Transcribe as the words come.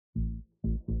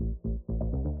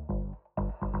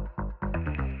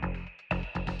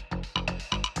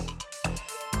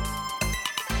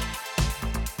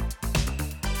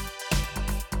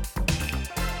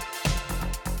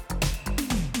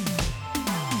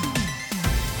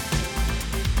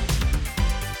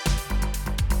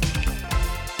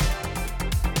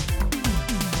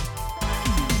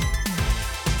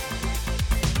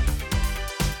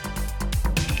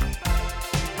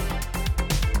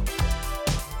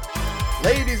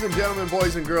Ladies and gentlemen,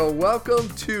 boys and girls, welcome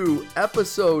to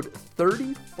episode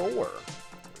 34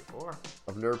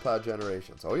 of NerdPod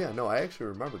Generations. Oh yeah, no, I actually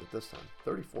remembered it this time.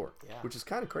 34, yeah. Which is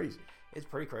kind of crazy. It's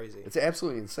pretty crazy. It's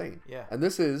absolutely insane. Yeah. And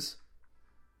this is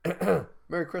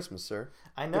Merry Christmas, sir.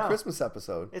 I know. The Christmas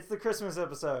episode. It's the Christmas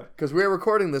episode. Because we're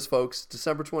recording this, folks,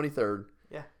 December 23rd.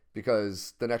 Yeah.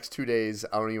 Because the next 2 days,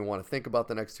 I don't even want to think about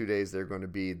the next 2 days. They're going to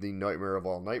be the nightmare of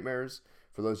all nightmares.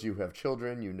 For those of you who have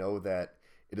children, you know that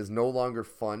it is no longer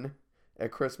fun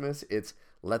at Christmas. It's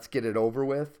let's get it over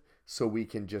with so we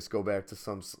can just go back to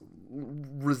some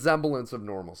resemblance of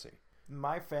normalcy.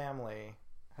 My family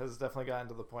has definitely gotten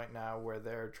to the point now where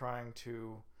they're trying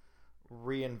to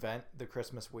reinvent the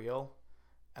Christmas wheel.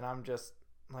 And I'm just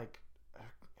like, okay.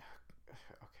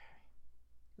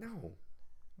 No.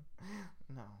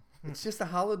 No. It's just a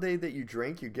holiday that you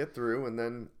drink, you get through, and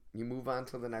then you move on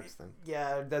to the next thing.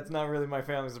 Yeah, that's not really my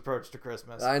family's approach to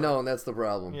Christmas. I know, and that's the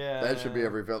problem. Yeah. That should be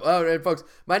every film. All right, folks.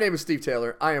 My name is Steve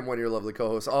Taylor. I am one of your lovely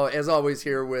co-hosts. As always,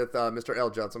 here with Mr. L.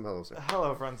 Johnson. Hello, sir.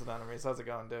 Hello, friends and enemies. How's it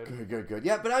going, dude? Good.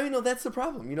 Yeah, but I mean, that's the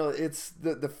problem. You know, it's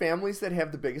the families that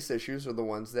have the biggest issues are the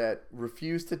ones that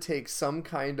refuse to take some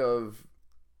kind of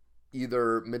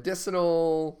either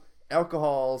medicinal,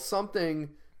 alcohol,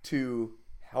 something to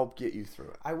help get you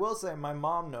through it. I will say my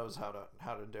mom knows how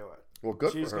to do it. Well,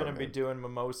 good She's for her, going to be man. doing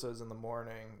mimosas in the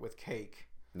morning with cake.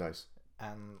 Nice.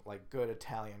 And like good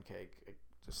Italian cake,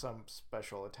 just some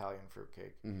special Italian fruit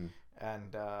cake. Mm-hmm.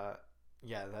 And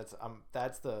yeah,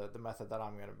 that's the method that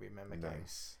I'm going to be mimicking.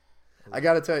 Nice. I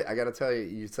gotta tell you.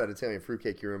 You said Italian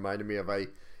fruitcake. You reminded me of. I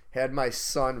had my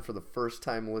son for the first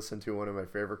time listen to one of my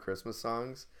favorite Christmas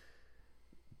songs.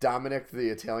 Dominic the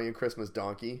Italian Christmas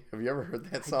Donkey. Have you ever heard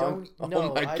that song? I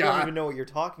don't even know what you're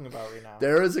talking about right now.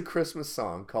 There is a Christmas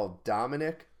song called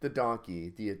Dominic the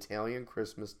Donkey, the Italian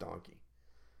Christmas Donkey.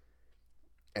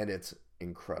 And it's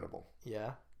incredible.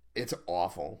 Yeah. It's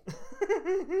awful.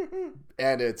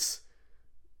 And it's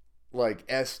like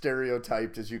as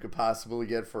stereotyped as you could possibly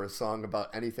get for a song about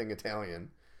anything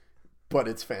Italian. But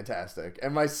it's fantastic.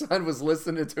 And my son was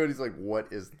listening to it. He's like,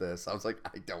 what is this? I was like,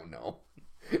 I don't know.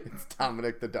 It's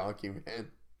Dominic the Donkey,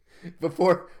 man.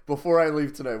 Before I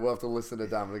leave tonight, we'll have to listen to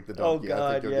Dominic the Donkey. Oh, God,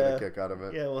 I think you'll get a kick out of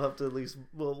it. Yeah, we'll have to at least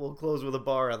we'll close with a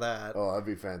bar of that. Oh, that'd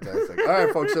be fantastic. All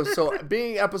right, folks. So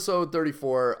being episode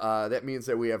 34, that means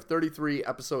that we have 33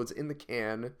 episodes in the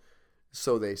can,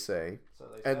 so they say.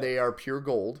 And they are pure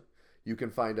gold. You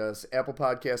can find us Apple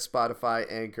Podcasts, Spotify,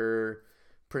 Anchor,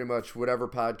 pretty much whatever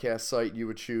podcast site you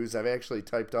would choose. I've actually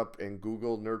typed up in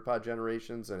Google NerdPod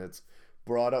Generations, and it's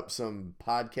brought up some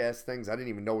podcast things I didn't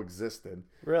even know existed.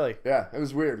 Really? Yeah, it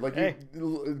was weird. Like, hey.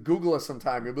 You Google us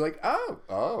sometime, you'll be like,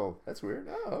 oh, that's weird.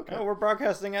 Oh, okay. Oh, we're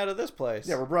broadcasting out of this place.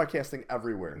 Yeah, we're broadcasting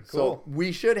everywhere. Cool. So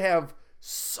we should have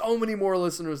so many more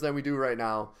listeners than we do right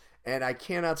now, and I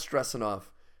cannot stress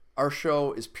enough, our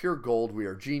show is pure gold. We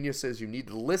are geniuses. You need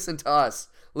to listen to us.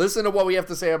 Listen to what we have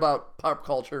to say about pop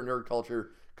culture, nerd culture,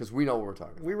 because we know what we're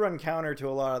talking about. We run counter to a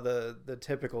lot of the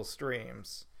typical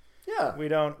streams. Yeah. We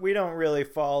don't really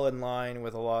fall in line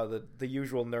with a lot of the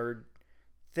usual nerd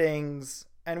things,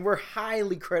 and we're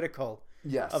highly critical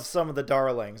of some of the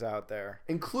darlings out there,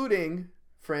 including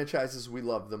franchises we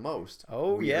love the most.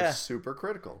 Oh, we yeah. are super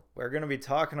critical. We're going to be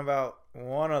talking about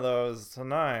one of those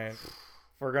tonight.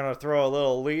 We're going to throw a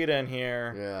little lead in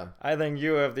here. Yeah. I think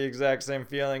you have the exact same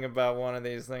feeling about one of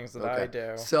these things that okay. I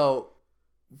do. So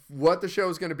what the show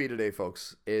is going to be today,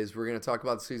 folks, is we're going to talk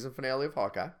about the season finale of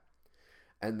Hawkeye.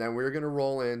 And then we're going to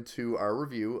roll into our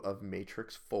review of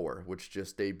Matrix 4, which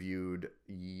just debuted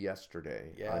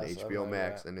yesterday on HBO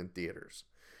Max and in theaters.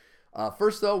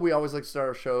 First, though, we always like to start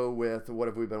our show with what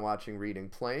have we been watching, reading,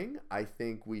 playing. I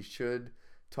think we should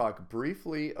talk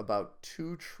briefly about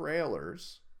two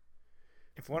trailers.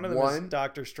 If one of them is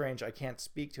Doctor Strange, I can't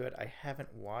speak to it. I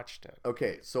haven't watched it.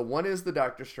 Okay, so one is the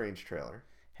Doctor Strange trailer.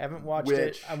 Haven't watched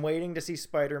it. I'm waiting to see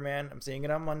Spider-Man. I'm seeing it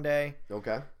on Monday.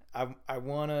 Okay. I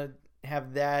want to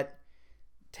have that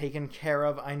taken care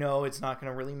of. I know it's not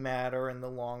going to really matter in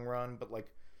the long run, but like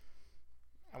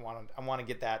I want to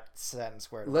get that set and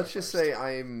squared away. Let's just say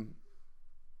I'm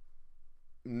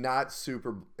not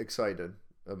super excited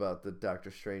about the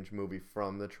Doctor Strange movie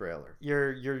from the trailer.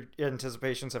 Your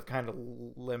anticipations have kind of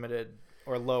limited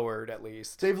or lowered, at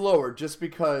least. They've lowered just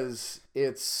because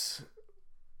it's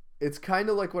kind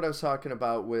of like what I was talking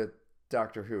about with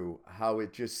Doctor Who, how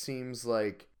it just seems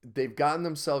like they've gotten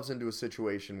themselves into a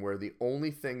situation where the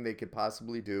only thing they could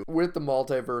possibly do with the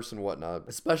multiverse and whatnot,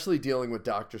 especially dealing with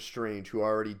Doctor Strange, who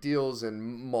already deals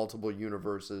in multiple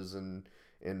universes and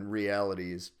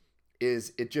realities,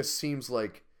 is it just seems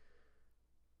like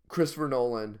Christopher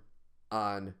Nolan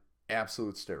on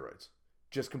absolute steroids.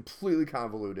 just completely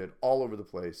convoluted all over the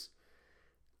place.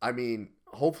 I mean,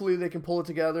 hopefully they can pull it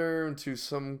together into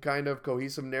some kind of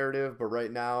cohesive narrative, but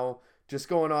right now, just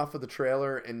going off of the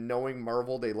trailer and knowing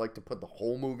Marvel, they like to put the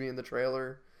whole movie in the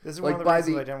trailer. This is one of the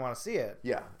reasons I didn't want to see it.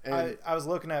 Yeah. And I was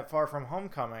looking at Far From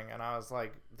Homecoming, and I was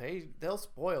like, they'll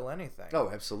spoil anything. Oh,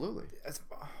 absolutely.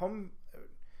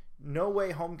 No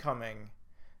Way Homecoming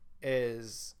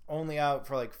is only out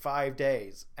for like 5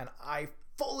 days, and I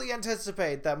fully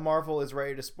anticipate that Marvel is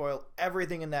ready to spoil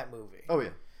everything in that movie. Oh, yeah.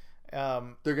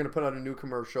 They're going to put out a new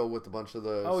commercial with a bunch of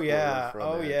the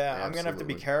I'm going to have to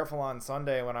be careful on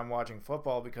Sunday when I'm watching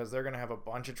football because they're going to have a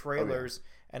bunch of trailers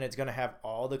and it's going to have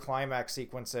all the climax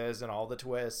sequences and all the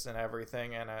twists and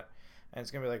everything in it. And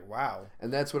it's going to be like, wow.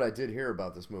 And that's what I did hear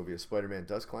about this movie is Spider-Man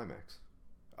does climax.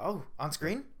 Oh, on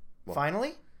screen? Well,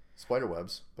 finally?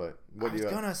 Spiderwebs, but what do you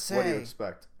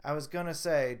expect? I was going to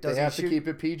say, does they have to keep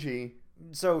it PG?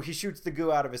 So he shoots the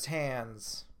goo out of his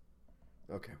hands.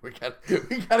 Okay, we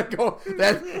gotta go.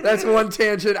 That's one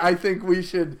tangent. I think we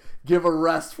should give a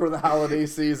rest for the holiday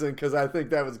season because I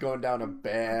think that was going down a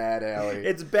bad alley.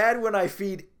 It's bad when I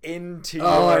feed into.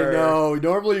 Oh, I know.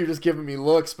 Normally you're just giving me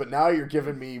looks, but now you're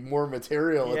giving me more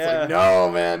material. Yeah. It's like,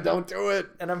 no, man, don't do it.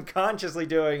 And I'm consciously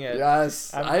doing it.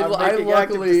 Yes, I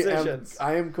luckily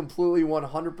am completely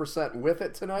 100% with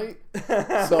it tonight,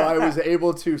 so I was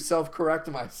able to self-correct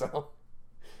myself.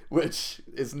 Which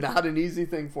is not an easy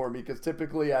thing for me because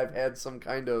typically I've had some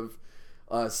kind of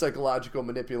psychological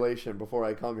manipulation before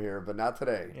I come here, but not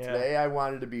today. Yeah. Today I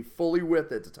wanted to be fully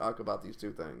with it to talk about these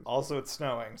two things. Also, it's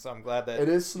snowing, so I'm glad that it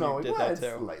is snowing. You did that it's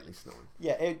too. Lightly snowing.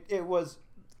 Yeah,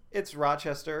 it's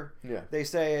Rochester. Yeah. They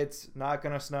say it's not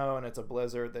going to snow and it's a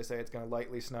blizzard. They say it's going to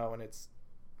lightly snow and it's,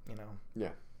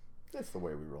 Yeah. That's the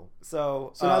way we roll.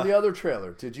 So now the other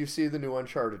trailer. Did you see the new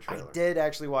Uncharted trailer? I did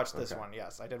actually watch this one.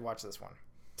 Yes, I did watch this one.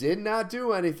 Did not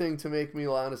do anything to make me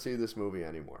want to see this movie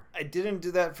anymore. I didn't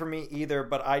do that for me either,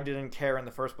 but I didn't care in the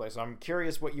first place. So I'm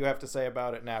curious what you have to say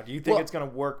about it now. Do you think it's going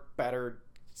to work better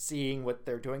seeing what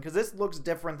they're doing? Because this looks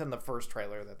different than the first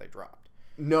trailer that they dropped.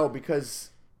 No,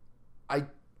 because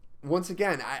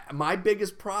my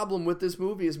biggest problem with this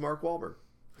movie is Mark Wahlberg.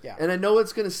 Yeah. And I know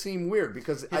it's going to seem weird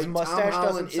because his mustache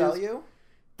doesn't sell you?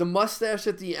 The mustache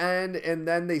at the end, and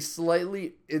then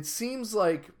it seems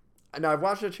like... Now, I've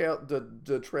watched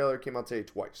the trailer came out today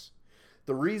twice.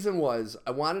 The reason was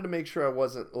I wanted to make sure I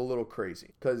wasn't a little crazy.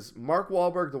 Because Mark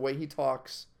Wahlberg, the way he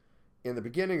talks in the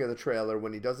beginning of the trailer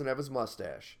when he doesn't have his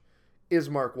mustache, is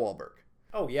Mark Wahlberg.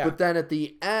 Oh, yeah. But then at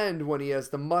the end, when he has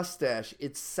the mustache,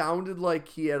 it sounded like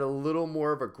he had a little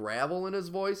more of a gravel in his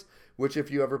voice, which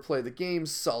if you ever play the game,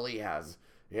 Sully has.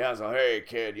 He has a, hey,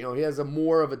 kid. He has a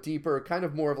more of a deeper, kind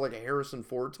of more of like a Harrison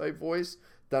Ford type voice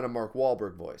than a Mark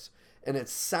Wahlberg voice. And it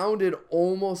sounded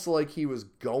almost like he was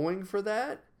going for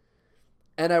that.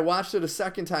 And I watched it a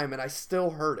second time and I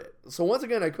still heard it. So once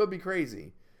again, I could be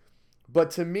crazy. But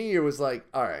to me, it was like,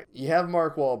 all right, you have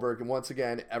Mark Wahlberg. And once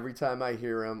again, every time I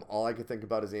hear him, all I can think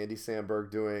about is Andy Samberg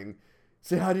doing,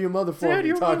 say hi to your mother for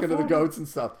me, talking to the goats and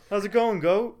stuff. How's it going,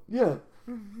 goat? Yeah.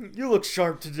 You look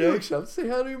sharp today. You look sharp. Say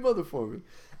hi to your mother for me.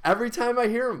 Every time I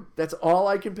hear him, that's all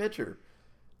I can picture.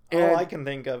 And all I can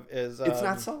think of is... it's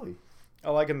not Sully.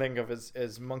 All I can think of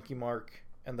is Monkey Mark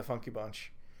and the Funky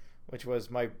Bunch, which was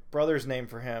my brother's name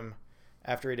for him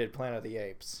after he did Planet of the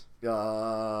Apes.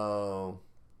 Oh.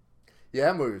 Yeah,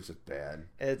 that movie was just bad.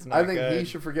 It's not good. I think he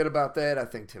should forget about that. I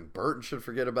think Tim Burton should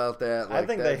forget about that. I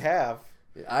think they have.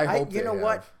 I hope they have. You know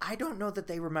what? I don't know that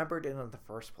they remembered it in the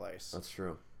first place. That's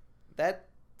true. That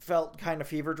felt kind of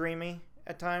fever dreamy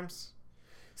at times.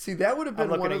 See, that would have been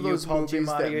one of those movies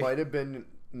that might have been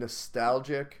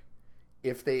nostalgic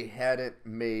if they hadn't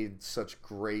made such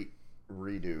great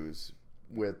redos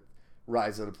with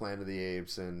Rise of the Planet of the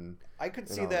Apes and I could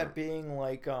see that being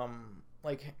like have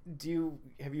you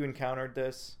encountered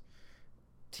this?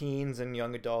 Teens and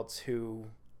young adults who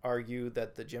argue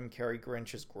that the Jim Carrey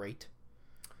Grinch is great.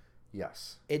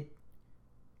 Yes.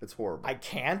 It's horrible. I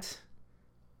can't.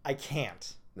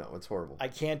 No, it's horrible. I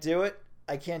can't do it.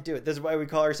 This is why we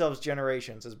call ourselves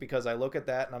Generations, is because I look at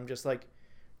that and I'm just like,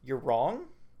 you're wrong.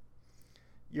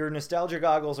 Your nostalgia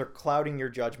goggles are clouding your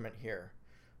judgment here.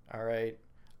 All right.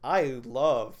 I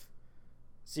love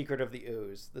Secret of the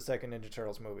Ooze, the second Ninja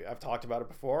Turtles movie. I've talked about it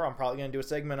before. I'm probably going to do a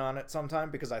segment on it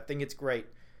sometime because I think it's great.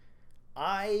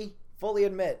 I fully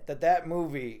admit that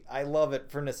movie, I love it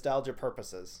for nostalgia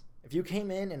purposes. If you came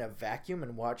in a vacuum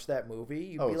and watched that movie,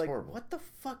 you'd be like, horrible. What the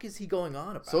fuck is he going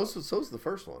on about? So's the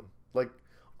first one. Like,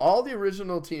 all the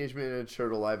original Teenage Mutant Ninja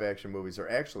Turtle live-action movies are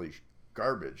actually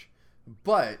garbage.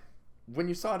 But when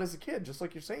you saw it as a kid, just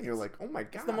like you're saying, you're like, oh my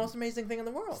God. It's the most amazing thing in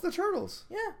the world. It's the Turtles.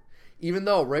 Yeah. Even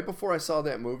though right before I saw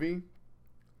that movie,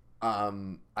 I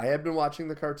had been watching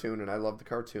the cartoon and I loved the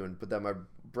cartoon, but then my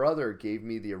brother gave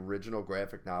me the original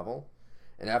graphic novel,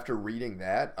 and after reading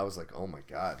that, I was like, "Oh my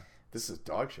god, this is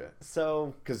dog shit."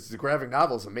 So, because the graphic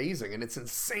novel is amazing and it's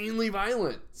insanely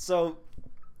violent. So,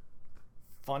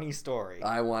 funny story.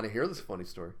 I want to hear this funny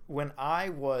story. When I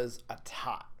was a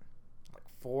tot, like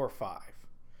 4 or 5,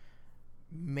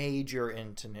 major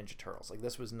into Ninja Turtles. Like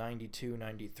this was 92,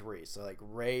 93. So like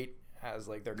right as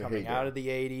like they're coming out of the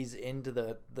 80s into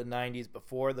the 90s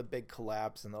before the big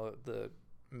collapse in the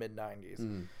mid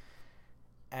 90s.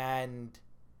 And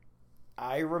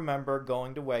I remember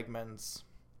going to Wegmans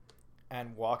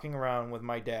and walking around with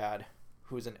my dad,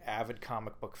 who's an avid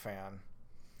comic book fan,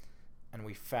 and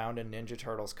we found a Ninja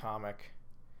Turtles comic,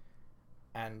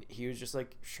 and he was just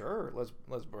like, "Sure,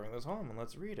 let's bring this home and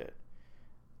let's read it."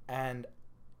 And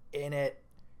in it,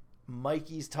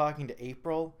 Mikey's talking to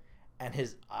April, and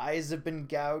his eyes have been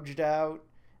gouged out,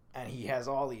 and he has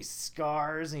all these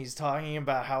scars, and he's talking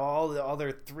about how all the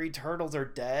other 3 turtles are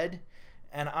dead,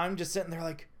 and I'm just sitting there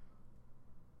like,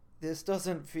 this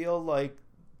doesn't feel like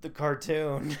the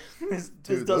cartoon. This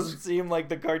doesn't seem like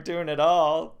the cartoon at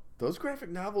all. Those graphic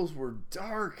novels were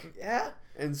dark. Yeah.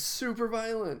 And super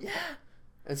violent. Yeah.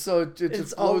 And so it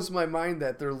just blows my mind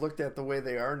that they're looked at the way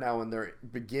they are now, and their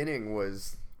beginning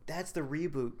was... That's the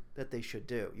reboot that they should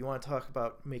do. You want to talk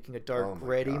about making a dark,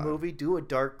 gritty movie? Do a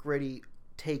dark, gritty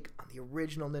take on the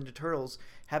original Ninja Turtles.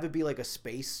 Have it be like a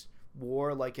space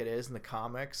war like it is in the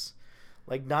comics.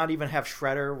 Like, not even have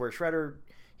Shredder, where Shredder...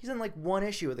 He's in like 1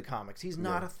 issue of the comics. He's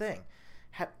not a thing.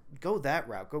 Go that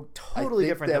route. Go totally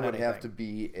different than anything. That would have to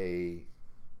be a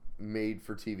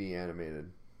made-for-TV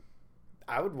animated.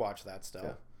 I would watch that still.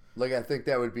 Yeah. Like, I think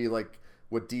that would be like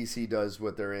what DC does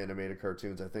with their animated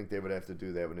cartoons. I think they would have to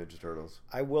do that with Ninja Turtles.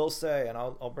 I will say, and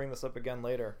I'll bring this up again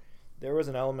later, there was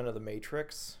an element of The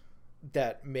Matrix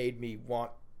that made me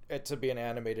want it to be an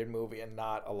animated movie and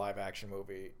not a live-action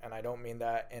movie. And I don't mean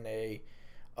that in a...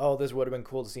 oh, this would have been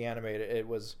cool to see animated. It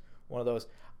was one of those,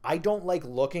 I don't like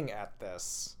looking at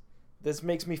this. This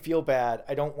makes me feel bad.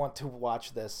 I don't want to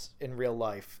watch this in real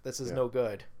life. This is no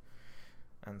good.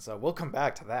 And so we'll come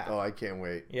back to that. Oh, I can't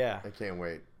wait. Yeah. I can't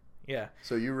wait. Yeah.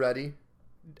 So you ready?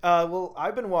 Well,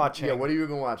 I've been watching. Yeah, what have you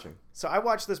been watching? So I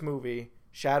watched this movie,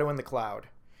 Shadow in the Cloud.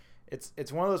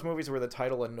 It's one of those movies where the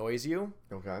title annoys you.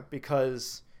 Okay.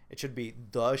 Because it should be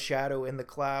The Shadow in the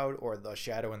Cloud or The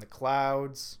Shadow in the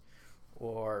Clouds,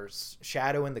 or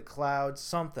Shadow in the Clouds,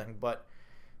 something. But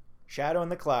Shadow in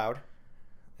the Cloud,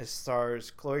 it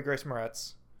stars Chloe Grace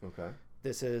Moretz. Okay.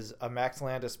 This is a Max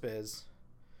Landis biz,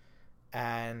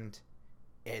 and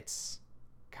it's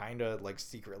kind of like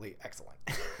secretly excellent.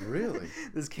 Really?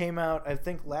 This came out, I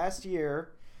think last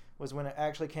year was when it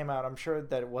actually came out. I'm sure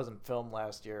that it wasn't filmed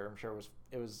last year. I'm sure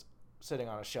it was sitting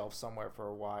on a shelf somewhere for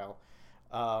a while.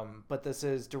 But this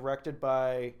is directed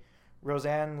by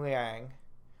Roseanne Liang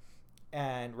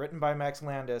and written by Max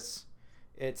Landis.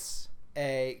 It's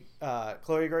a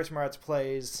Chloe Grace Moretz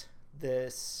plays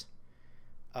this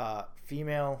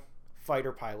female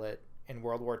fighter pilot in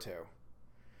World War II.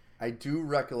 I do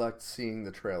recollect seeing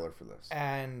the trailer for this.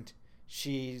 And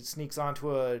she sneaks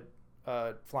onto a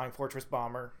Flying Fortress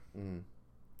bomber. Mm-hmm.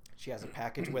 She has a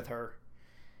package with her,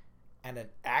 and an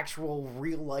actual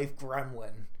real-life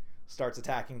gremlin starts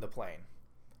attacking the plane.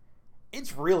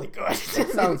 It's really good. That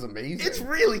sounds amazing. It's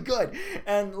really good.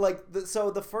 And like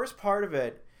so the first part of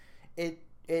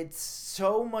it's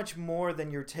so much more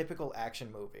than your typical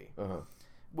action movie. Uh-huh.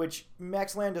 Which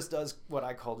Max Landis does what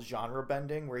I call genre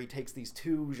bending, where he takes these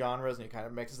 2 genres and he kind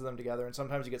of mixes them together. And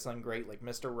sometimes you get something great like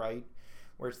Mr. Right,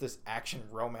 where it's this action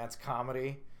romance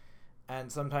comedy.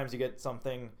 And sometimes you get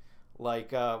something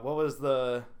like, what was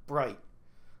the Bright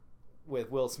with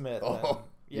Will Smith? Oh, and,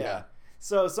 yeah.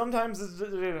 So sometimes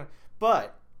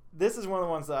but this is one of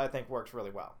the ones that I think works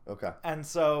really well. Okay. And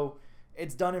so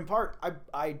it's done in part,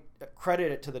 I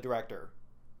credit it to the director.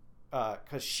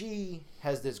 Because she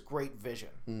has this great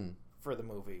vision for the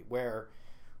movie, where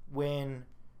when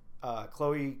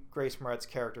Chloe Grace Moretz's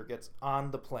character gets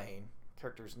on the plane,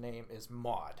 character's name is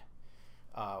Maud.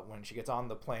 When she gets on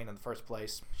the plane in the first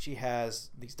place, she has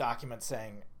these documents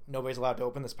saying nobody's allowed to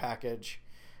open this package,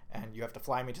 and you have to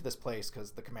fly me to this place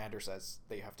because the commander says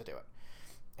that you have to do it,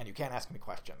 and you can't ask me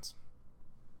questions.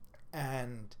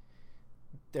 And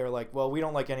they're like, well, we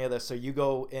don't like any of this, so you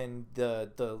go in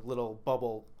the little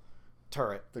bubble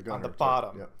turret on the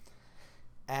bottom. Yep.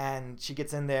 And she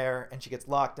gets in there and she gets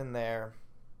locked in there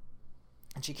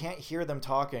and she can't hear them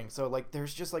talking, so like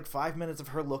there's just like 5 minutes of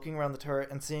her looking around the turret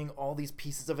and seeing all these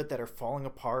pieces of it that are falling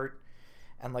apart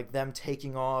and like them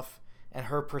taking off and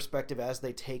her perspective as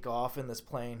they take off in this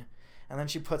plane. And then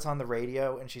she puts on the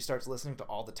radio and she starts listening to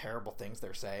all the terrible things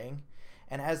they're saying.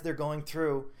 And as they're going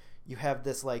through, you have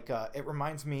this like, it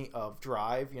reminds me of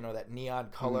Drive, you know, that neon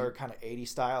color kind of 80s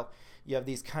style. You have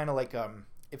these kind of like,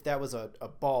 if that was a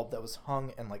bulb that was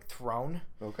hung and like thrown.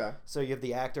 Okay. So you have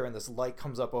the actor and this light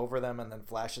comes up over them and then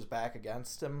flashes back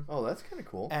against him. Oh, that's kind of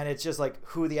cool. And it's just like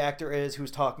who the actor is,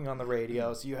 who's talking on the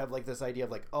radio. So you have like this idea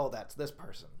of like, oh, that's this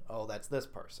person. Oh, that's this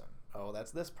person. Oh,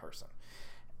 that's this person.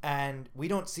 And we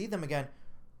don't see them again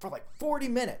for like 40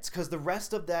 minutes because the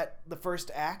rest of the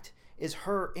first act is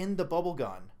her in the bubble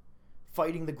gun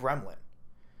fighting the gremlin.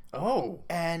 Oh.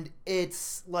 And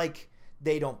it's like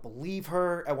they don't believe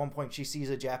her. At one point she sees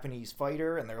a Japanese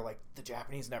fighter and they're like, the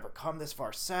Japanese never come this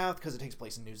far south because it takes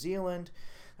place in New Zealand.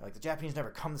 They're like, the Japanese never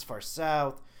come this far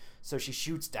south. So she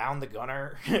shoots down the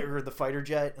gunner or the fighter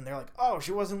jet and they're like, oh,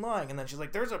 she wasn't lying. And then she's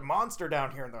like, there's a monster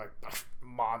down here. And they're like,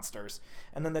 monsters.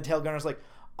 And then the tail gunner's like,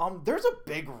 there's a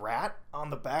big rat on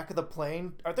the back of the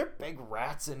plane. Are there big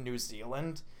rats in New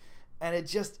Zealand? And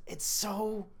it's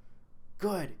so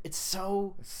good. It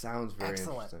sounds very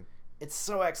excellent. Interesting. It's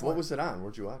so excellent. What was it on?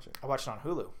 Where'd you watch it? I watched it on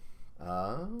Hulu.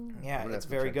 Oh. Yeah, it's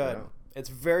very good. It's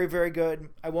very, very good.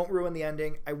 I won't ruin the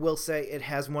ending. I will say it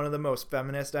has one of the most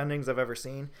feminist endings I've ever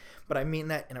seen, but I mean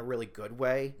that in a really good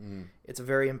way. It's a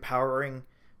very empowering,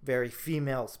 very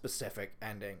female-specific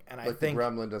ending. And I think the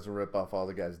gremlin doesn't rip off all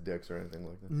the guys' dicks or anything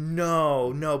like that.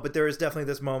 No, but there is definitely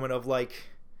this moment of like,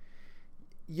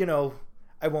 you know,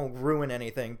 I won't ruin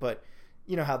anything, but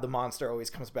you know how the monster always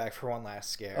comes back for one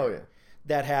last scare. Oh, yeah.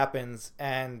 That happens,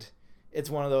 and it's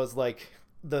one of those like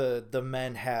the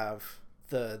men have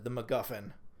the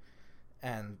MacGuffin,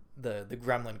 and the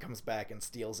gremlin comes back and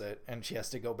steals it, and she has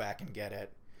to go back and get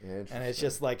it. And it's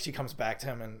just like she comes back to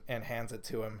him and hands it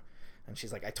to him, and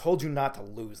she's like, I told you not to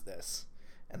lose this,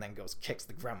 and then kicks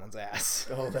the gremlin's ass.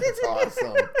 Oh, that's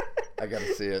awesome. I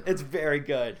gotta see it. It's very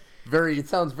good. It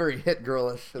sounds very hit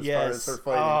girlish as far as her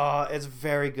fighting. Oh, it's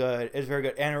very good. It's very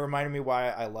good. And it reminded me why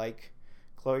I like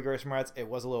Chloe Grace Moretz. It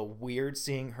was a little weird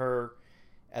seeing her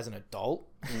as an adult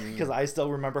because I still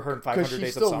remember her in 500 Days of Summer.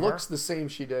 Because she still looks the same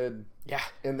she did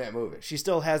in that movie. She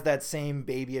still has that same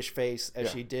babyish face as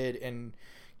she did in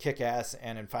Kick-Ass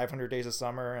and in 500 Days of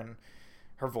Summer, and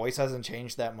her voice hasn't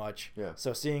changed that much. Yeah.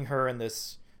 So seeing her in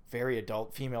this very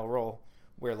adult female role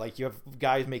where like you have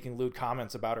guys making lewd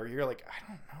comments about her, you're like, I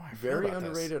don't know. Very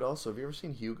underrated also. Have you ever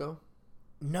seen Hugo?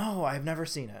 No, I've never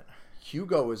seen it.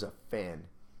 Hugo is a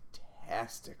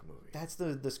fantastic movie. That's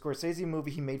the Scorsese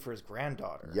movie he made for his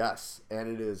granddaughter. Yes, and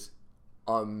it is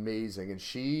amazing. And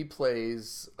she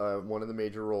plays one of the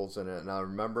major roles in it. And I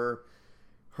remember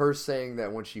her saying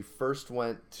that when she first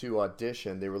went to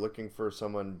audition, they were looking for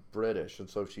someone British. And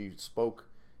so she spoke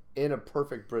in a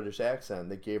perfect British accent.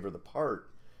 They gave her the part.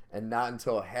 And not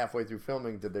until halfway through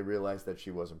filming did they realize that she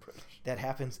wasn't British. That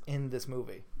happens in this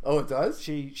movie. Oh, it does?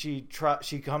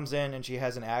 She comes in and she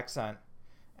has an accent.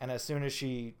 And as soon as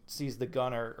she sees the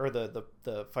gunner or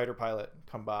the fighter pilot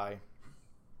come by,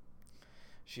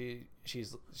 she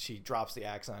drops the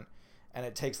accent, and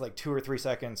it takes like 2 or 3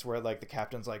 seconds where like the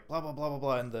captain's like blah blah blah blah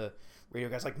blah, and the radio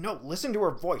guy's like, no, listen to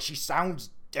her voice. She sounds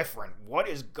different. What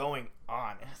is going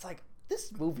on? And it's like,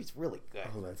 this movie's really good.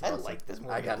 Oh, that's awesome. I like this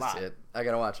movie I gotta a lot. see it. I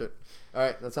gotta watch it. All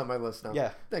right, that's on my list now.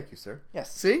 Yeah. Thank you, sir.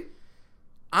 Yes. See,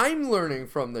 I'm learning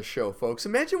from the show, folks.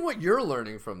 Imagine what you're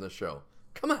learning from the show.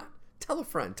 Come on. Tell a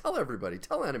friend, tell everybody,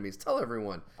 tell enemies, tell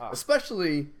everyone.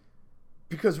 Especially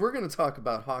because we're going to talk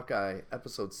about Hawkeye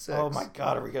episode 6. Oh my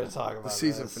God, are we going to talk about the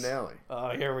season finale? Oh,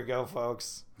 here we go,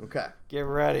 folks. Okay. Get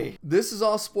ready. This is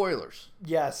all spoilers.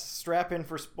 Yes, strap in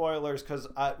for spoilers because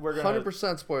we're going to...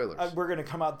 100% spoilers. We're going to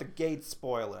come out the gate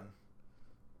spoiling.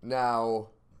 Now,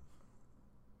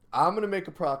 I'm going to make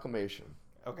a proclamation.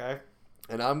 Okay.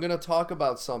 And I'm going to talk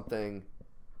about something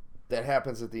that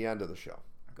happens at the end of the show.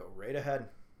 Go right ahead.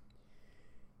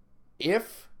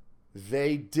 If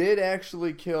they did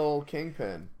actually kill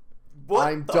Kingpin,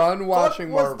 I'm done watching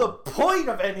Marvel. What's the point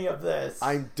of any of this?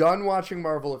 I'm done watching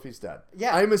Marvel if he's dead.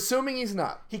 Yeah. I'm assuming he's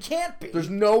not. He can't be. There's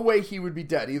no way he would be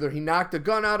dead. Either he knocked a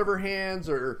gun out of her hands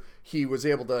or he was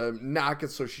able to knock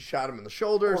it so she shot him in the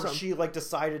shoulder or something. She like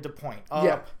decided to point up.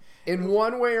 Yeah. In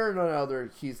one way or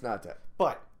another, he's not dead.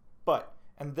 But,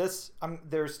 and this,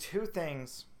 there's two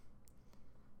things.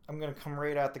 I'm going to come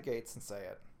right out the gates and say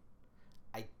it.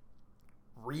 I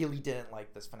really didn't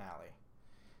like this finale.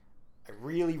 I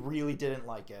really, really didn't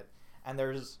like it. And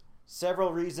there's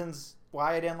several reasons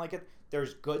why I didn't like it.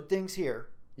 There's good things here.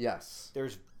 Yes.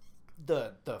 There's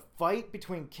the fight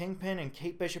between Kingpin and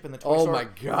Kate Bishop in the toy store. Oh my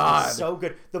God. Is so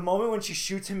good. The moment when she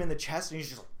shoots him in the chest and he's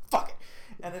just like, fuck it.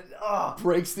 And it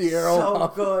breaks the arrow so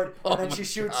off. good. And Oh then my she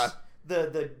shoots God.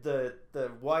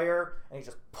 the wire, and he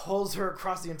just pulls her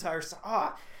across the entire side.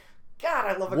 Oh, God,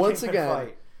 I love a Once Kingpin again,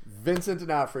 fight. Vincent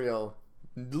D'Onofrio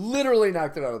literally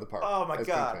knocked it out of the park. Oh, my as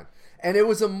God. Kingpin. And it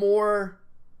was a more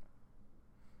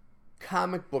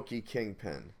comic booky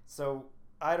Kingpin. So,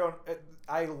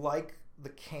 I like the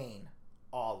cane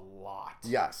a lot.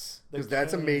 Yes, because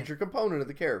that's a major component of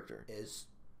the character. Is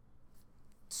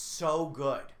so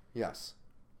good. Yes.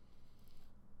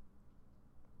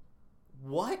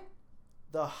 What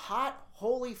the hot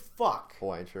holy fuck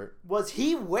Hawaiian shirt. was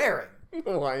he wearing?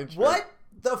 Hawaiian shirt. What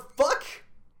the fuck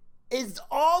is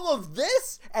all of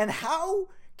this? And how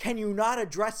can you not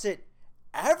address it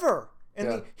ever?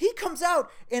 And he comes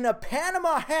out in a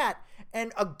Panama hat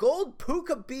and a gold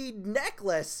puka bead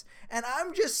necklace, and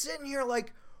I'm just sitting here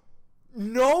like,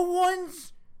 no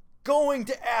one's going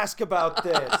to ask about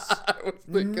this.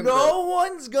 No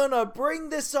one's gonna bring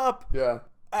this up. Yeah.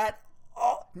 At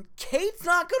all. Kate's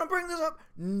not gonna bring this up.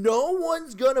 No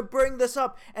one's gonna bring this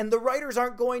up, and the writers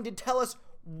aren't going to tell us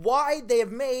why they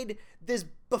have made this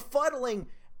befuddling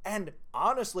and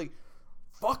honestly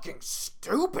fucking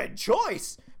stupid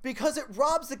choice, because it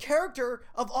robs the character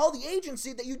of all the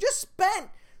agency that you just spent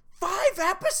 5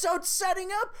 episodes setting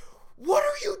up. What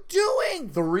are you doing?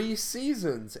 3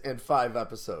 seasons and 5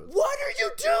 episodes. What are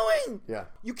you doing? Yeah.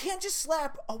 You can't just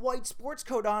slap a white sports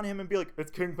coat on him and be like,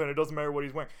 it's Kingpin, it doesn't matter what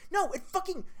he's wearing. No, it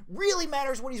fucking really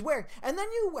matters what he's wearing. And then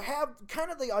you have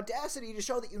kind of the audacity to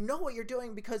show that you know what you're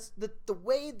doing, because the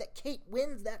way that Kate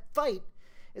wins that fight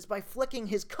is by flicking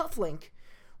his cufflink,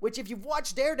 which if you've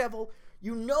watched Daredevil,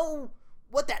 you know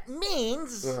what that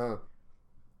means. Uh-huh.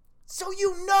 So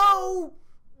you know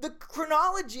the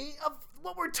chronology of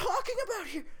what we're talking about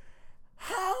here.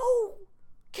 How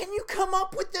can you come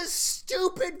up with this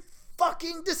stupid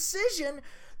fucking decision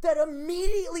that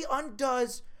immediately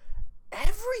undoes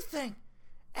everything?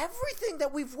 Everything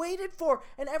that we've waited for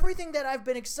and everything that I've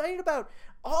been excited about,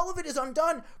 all of it is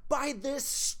undone by this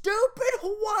stupid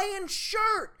Hawaiian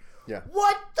shirt. Yeah.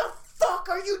 What the fuck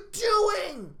are you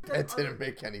doing? That didn't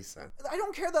make any sense. I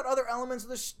don't care that other elements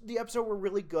of the episode were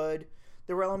really good.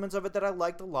 There were elements of it that I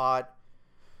liked a lot.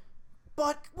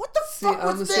 But what the fuck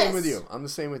was this? I'm the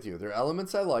same with you. There are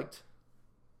elements I liked.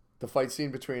 The fight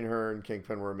scene between her and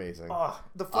Kingpin were amazing.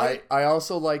 The fight. I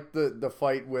also liked the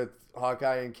fight with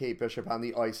Hawkeye and Kate Bishop on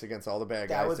the ice against all the bad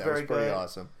guys. That was pretty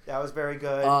awesome. That was very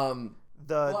good.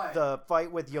 The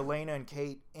fight with Yelena and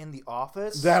Kate in the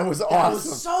office. That was awesome. That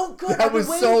was so good. That was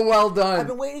so well done. I've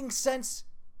been waiting since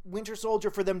Winter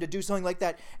Soldier for them to do something like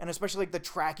that, and especially like the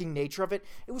tracking nature of it.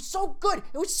 It was so good.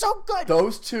 It was so good.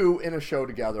 Those two in a show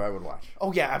together, I would watch.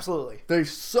 Oh yeah, absolutely. They're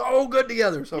so good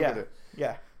together. So good.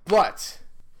 Yeah. But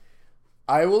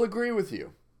I will agree with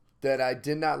you that I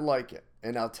did not like it,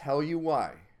 and I'll tell you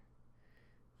why.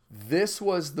 This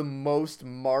was the most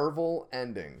Marvel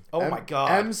ending. Oh my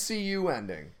God. MCU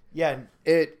ending. Yeah.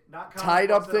 It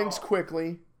tied up things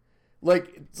quickly.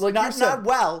 Like you said, not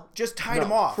well, just tied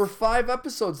them off. For 5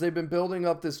 episodes, they've been building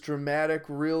up this dramatic,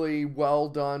 really well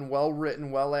done, well written,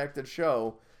 well acted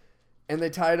show, and they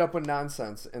tied up with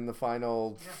nonsense in the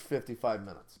final 55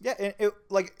 minutes. Yeah, and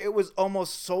it was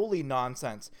almost solely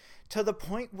nonsense, to the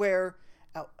point where,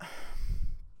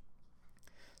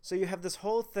 so you have this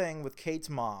whole thing with Kate's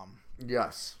mom.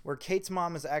 Yes. Where Kate's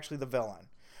mom is actually the villain,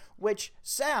 which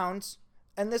sounds,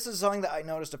 and this is something that I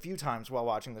noticed a few times while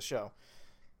watching the show.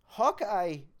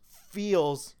 Hawkeye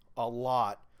feels a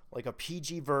lot like a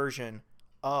PG version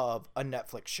of a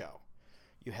Netflix show.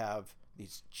 You have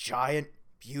these giant,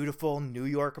 beautiful New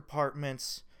York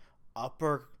apartments,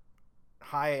 upper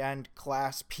high-end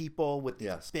class people with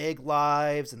these big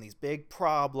lives and these big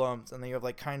problems, and then you have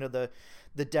like kind of the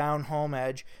down home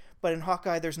edge. But in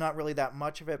Hawkeye, there's not really that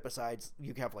much of it, besides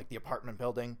you have like the apartment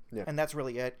building, and that's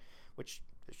really it, which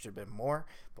there should have been more,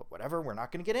 but whatever, we're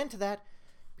not going to get into that,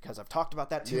 because I've talked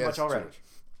about that too much already.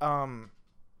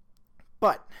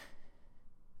 But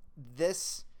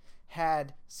this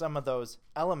had some of those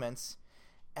elements,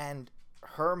 and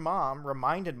her mom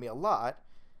reminded me a lot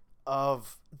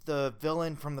of the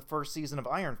villain from the first season of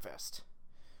Iron Fist,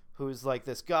 who's like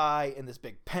this guy in this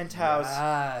big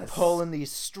penthouse pulling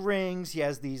these strings. He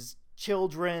has these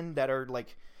children that are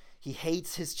like, he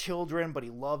hates his children, but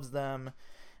he loves them.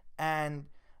 And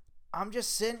I'm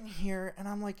just sitting here and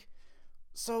I'm like,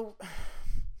 so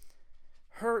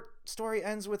her story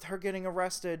ends with her getting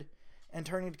arrested and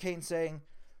turning to Kate and saying,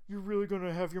 "You're really going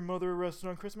to have your mother arrested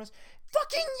on Christmas?"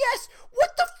 Fucking yes!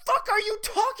 What the fuck are you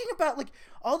talking about? Like,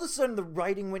 all of a sudden the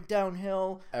writing went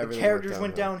downhill, the characters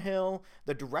went downhill,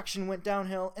 the direction went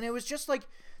downhill, and it was just like,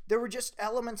 there were just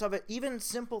elements of it, even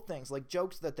simple things like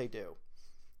jokes that they do,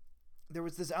 there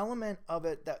was this element of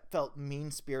it that felt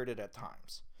mean-spirited at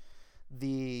times.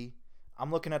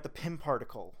 I'm looking at the Pym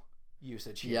particle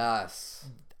usage here. Yes.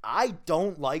 I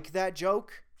don't like that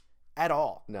joke at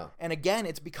all. No. And again,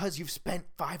 it's because you've spent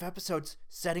 5 episodes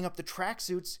setting up the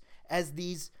tracksuits as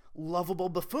these lovable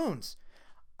buffoons.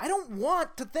 I don't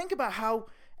want to think about how,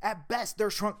 at best,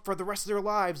 they're shrunk for the rest of their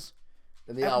lives.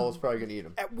 And the owl's probably going to eat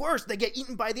them. At worst, they get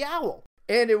eaten by the owl.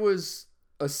 And it was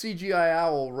a CGI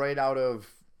owl right out of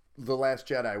The Last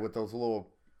Jedi with those little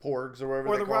porgs or whatever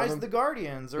or they the call Rise them. of the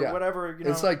Guardians or whatever.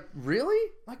 It's like,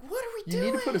 really? Like, what are we You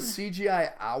doing? need to put a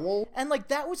CGI owl? And like,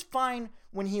 that was fine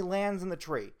when he lands in the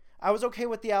tree. I was okay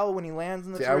with the owl when he lands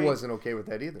in the tree. I wasn't okay with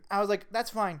that either. I was like,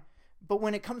 that's fine. But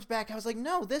when it comes back, I was like,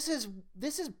 no, this is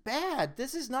bad.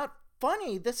 This is not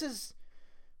funny. This is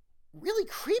really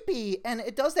creepy. And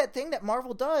it does that thing that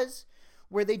Marvel does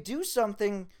where they do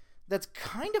something that's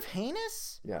kind of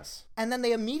heinous. Yes. And then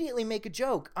they immediately make a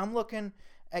joke. I'm looking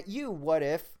at you, What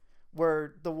If,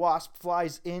 where the wasp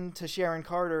flies into Sharon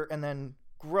Carter and then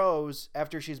grows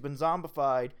after she's been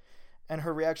zombified. And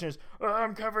her reaction is, oh,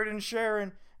 I'm covered in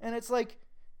Sharon. And it's like,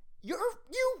 you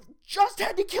just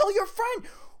had to kill your friend.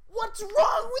 What's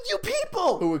wrong with you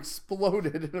people? Who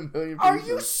exploded in a million pieces. Are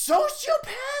you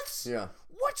sociopaths? Yeah.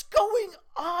 What's going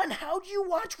on? How do you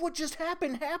watch what just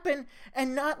happened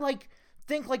and not like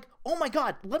think like, oh my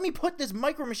God, let me put this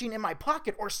micro machine in my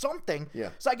pocket or something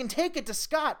so I can take it to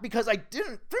Scott because I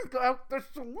didn't think out the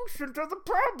solution to the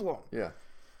problem. Yeah.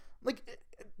 Like,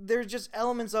 there's just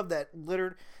elements of that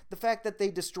littered. The fact that they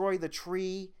destroy the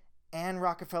tree and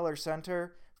Rockefeller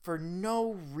Center for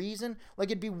no reason. Like,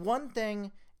 it'd be one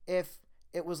thing if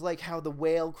it was like how the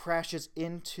whale crashes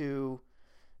into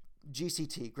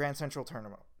GCT, Grand Central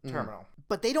Terminal.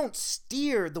 But they don't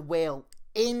steer the whale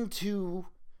into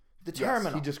the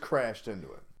terminal. He just crashed into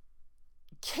it.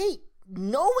 Kate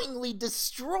knowingly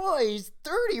destroys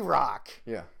 30 Rock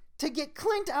to get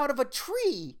Clint out of a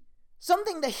tree.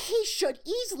 Something that he should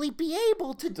easily be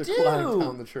able to do. Climb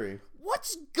down the tree.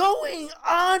 What's going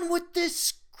on with this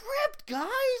script, guys?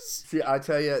 See, I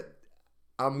tell you,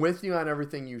 I'm with you on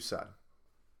everything you said.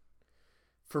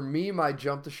 For me, my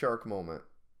jump the shark moment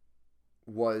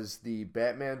was the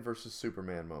Batman versus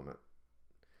Superman moment.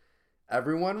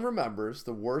 Everyone remembers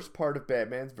the worst part of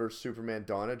Batman versus Superman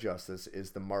Dawn of Justice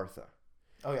is the Martha.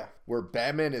 Oh, yeah. Where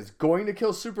Batman is going to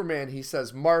kill Superman, he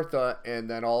says Martha, and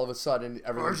then all of a sudden,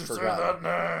 everything's forgotten.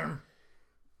 That name?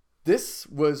 This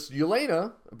was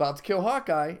Yelena about to kill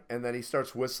Hawkeye, and then he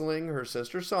starts whistling her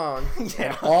sister's song.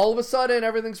 And all of a sudden,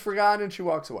 everything's forgotten, and she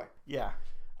walks away. Yeah.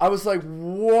 I was like,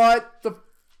 what the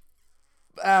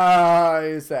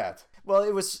is that? Well,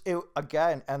 it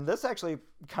again, and this actually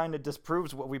kind of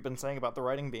disproves what we've been saying about the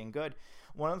writing being good.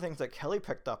 One of the things that Kelly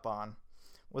picked up on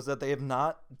was that they have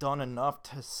not done enough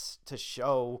to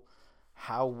show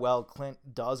how well Clint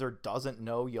does or doesn't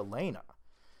know Yelena.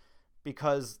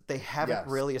 Because they haven't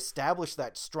really established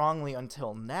that strongly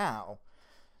until now.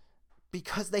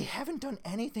 Because they haven't done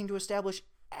anything to establish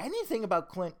anything about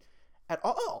Clint at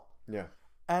all. Yeah.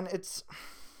 And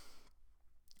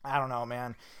I don't know,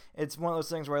 man. It's one of those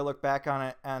things where I look back on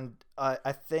it, and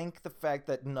I think the fact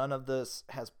that none of this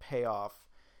has payoff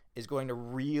is going to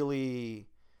really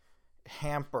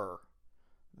hamper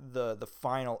the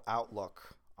final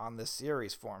outlook on this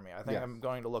series for me. I think I'm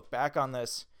going to look back on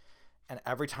this, and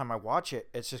every time I watch it,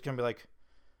 it's just going to be like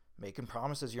making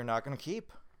promises you're not going to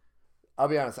keep. I'll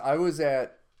be honest.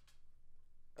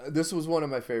 This was one of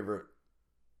my favorite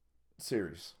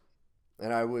series,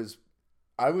 and I was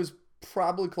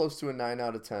probably close to a 9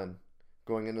 out of 10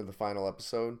 going into the final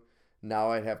episode.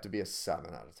 Now I'd have to be a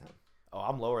 7 out of 10. Oh,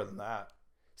 I'm lower than that.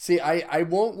 See, I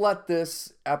won't let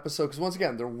this episode, because once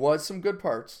again, there was some good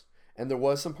parts, and there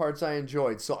was some parts I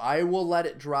enjoyed, so I will let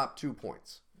it drop 2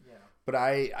 points. Yeah. But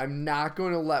I'm not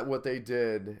going to let what they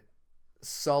did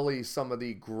sully some of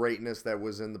the greatness that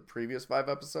was in the previous 5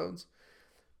 episodes.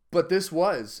 But this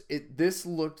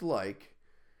looked like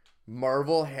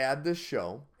Marvel had this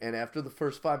show, and after the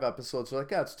first 5 episodes, they're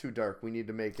like, it's too dark. We need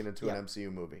to make it into an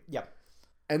MCU movie. Yep.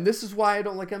 And this is why I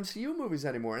don't like MCU movies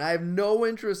anymore. And I have no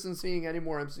interest in seeing any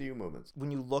more MCU movies.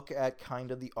 When you look at kind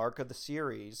of the arc of the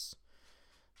series,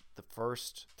 the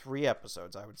first 3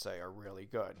 episodes, I would say, are really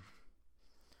good.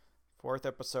 4th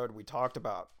episode, we talked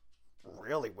about,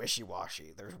 really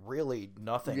wishy-washy. There's really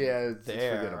nothing there. It's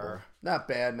forgettable. Not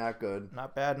bad, not good.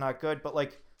 Not bad, not good. But,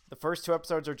 like, the first 2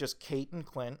 episodes are just Kate and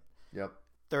Clint. Yep.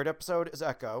 3rd episode is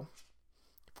Echo.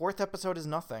 4th episode is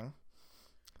nothing.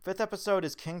 5th episode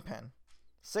is Kingpin.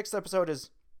 6th episode is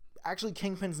actually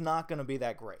Kingpin's not going to be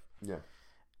that great. Yeah.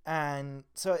 And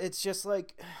so it's just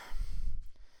like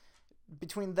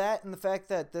between that and the fact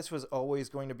that this was always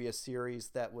going to be a series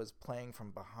that was playing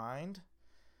from behind,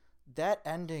 that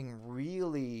ending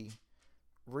really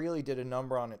did a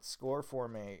number on its score for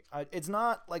me. It's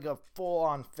not like a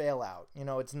full-on fail-out. You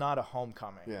know, it's not a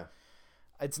Homecoming. Yeah.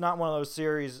 It's not one of those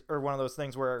series or one of those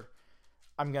things where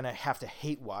I'm going to have to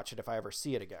hate watch it if I ever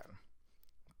see it again.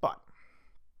 But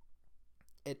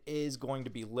it is going to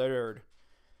be littered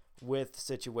with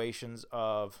situations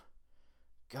of,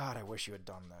 God, I wish you had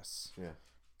done this. Yeah.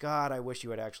 God, I wish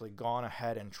you had actually gone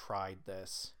ahead and tried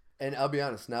this. And I'll be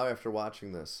honest, now after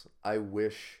watching this, I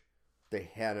wish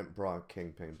they hadn't brought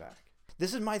Kingpin back.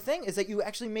 This is my thing, is that you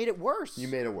actually made it worse. You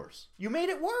made it worse. You made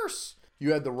it worse.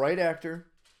 You had the right actor,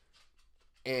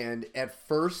 and at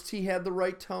first he had the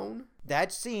right tone.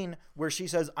 That scene where she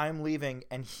says, I'm leaving,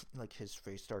 and his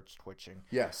face starts twitching.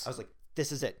 Yes. I was like,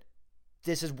 this is it.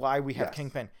 This is why we have Yes.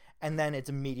 Kingpin. And then it's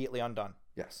immediately undone.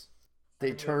 Yes.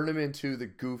 They turn him into the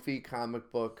goofy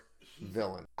comic book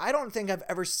villain. I don't think I've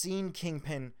ever seen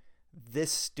Kingpin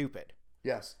this stupid.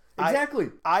 Yes. Exactly.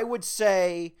 I would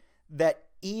say that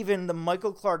even the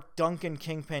Michael Clark Duncan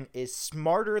Kingpin is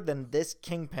smarter than this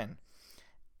Kingpin.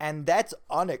 And that's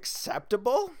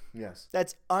unacceptable. Yes.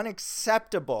 That's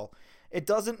unacceptable. It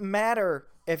doesn't matter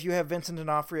if you have Vincent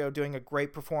D'Onofrio doing a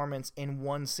great performance in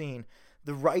one scene.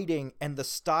 The writing and the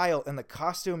style and the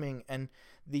costuming and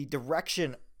the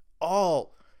direction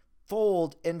all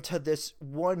fold into this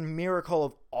one miracle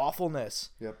of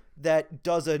awfulness. Yep. That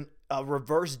does a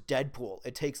reverse Deadpool.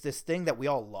 It takes this thing that we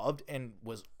all loved and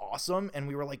was awesome, and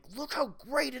we were like, look how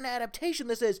great an adaptation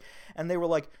this is. And they were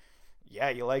like, yeah,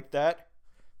 you like that?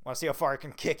 Want to see how far I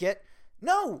can kick it?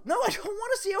 No, I don't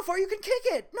want to see how far you can kick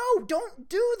it. No, don't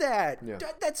do that. Yeah.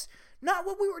 That's not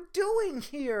what we were doing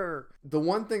here. The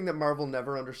one thing that Marvel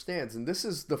never understands, and this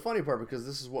is the funny part because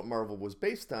this is what Marvel was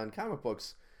based on, comic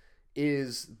books,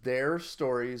 is their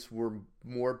stories were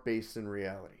more based in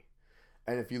reality.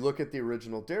 And if you look at the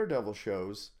original Daredevil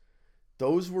shows,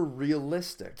 those were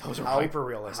realistic. Those are hyper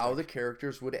realistic. How the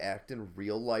characters would act in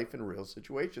real life and real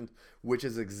situations, which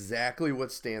is exactly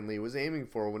what Stan Lee was aiming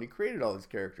for when he created all these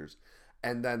characters.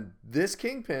 And then this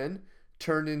Kingpin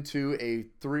turned into a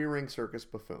 3-ring circus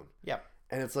buffoon. Yep.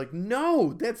 And it's like,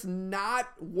 no, that's not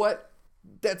what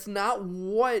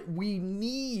we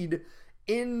need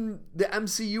in the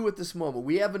MCU at this moment.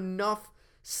 We have enough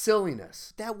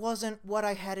silliness. That wasn't what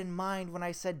I had in mind when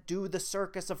I said do the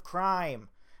circus of crime.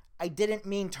 I didn't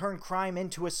mean turn crime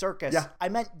into a circus. Yeah. I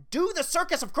meant do the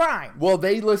circus of crime. Well,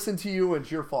 they listened to you, and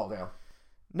it's your fault now.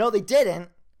 No, they didn't.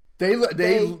 They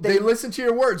listen to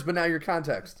your words, but now your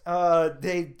context.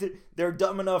 They're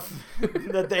dumb enough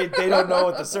that they don't know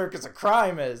what the circus of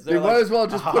crime is. They might as well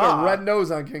just put a red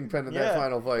nose on Kingpin in that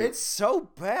final fight. It's so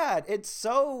bad. It's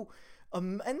so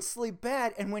immensely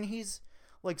bad. And when he's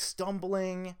like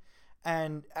stumbling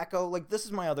and Echo, like, this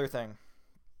is my other thing.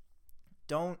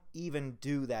 Don't even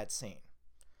do that scene.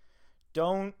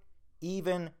 Don't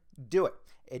even do it.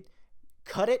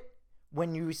 Cut it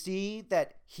when you see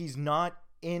that he's not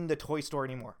in the toy store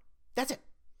anymore. That's it.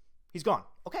 He's gone.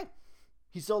 Okay.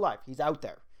 He's still alive. He's out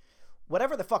there.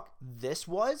 Whatever the fuck this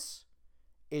was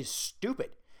is stupid.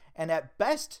 And at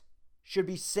best should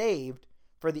be saved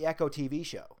for the Echo TV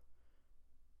show.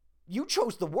 You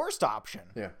chose the worst option.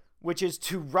 Yeah. Which is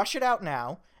to rush it out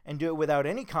now and do it without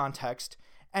any context.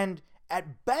 And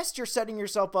at best you're setting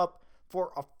yourself up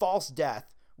for a false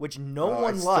death, which no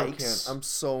one likes. I'm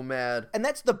so mad. And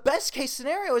that's the best case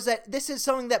scenario, is that this is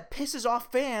something that pisses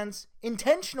off fans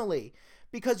intentionally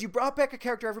because you brought back a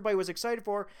character everybody was excited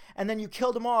for and then you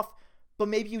killed him off, but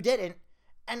maybe you didn't.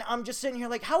 And I'm just sitting here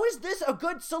like, how is this a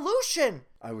good solution?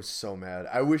 I was so mad.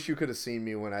 I wish you could have seen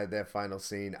me when I had that final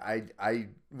scene. I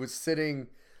was sitting...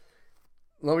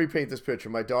 Let me paint this picture.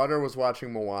 My daughter was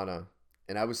watching Moana,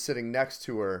 and I was sitting next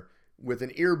to her with an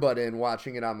earbud in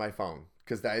watching it on my phone.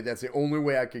 Because that's the only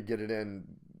way I could get it in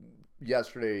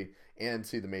yesterday and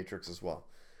see The Matrix as well.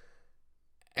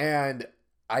 And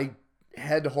I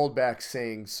had to hold back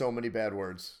saying so many bad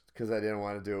words because I didn't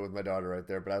want to do it with my daughter right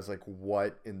there. But I was like,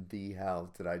 what in the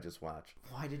hell did I just watch?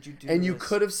 Why did you do And this? you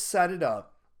could have set it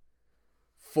up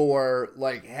for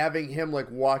like having him like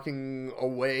walking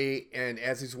away, and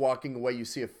as he's walking away you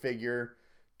see a figure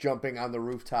jumping on the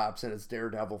rooftops and it's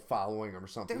Daredevil following him or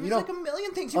something. There was like a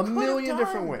million things you could have done. A million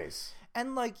different ways.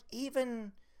 And like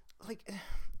even like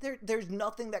there's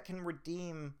nothing that can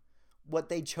redeem what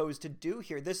they chose to do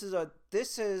here. This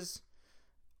is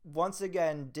once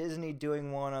again Disney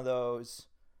doing one of those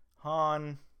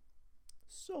Han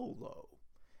Solo.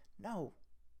 No.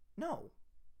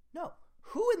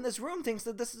 who in this room thinks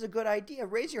that this is a good idea?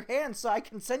 Raise your hand so I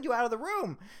can send you out of the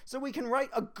room so we can write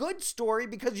a good story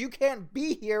because you can't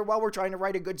be here while we're trying to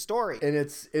write a good story. And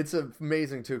it's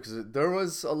amazing too, because there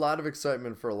was a lot of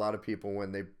excitement for a lot of people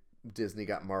when Disney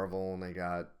got Marvel and they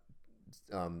got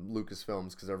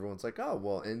Lucasfilms, because everyone's like, oh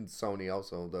well, and Sony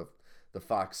also, the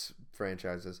Fox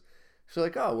franchises. So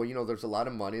like, oh well, there's a lot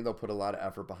of money, they'll put a lot of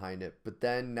effort behind it. But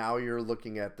then now you're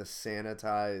looking at the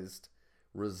sanitized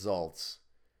results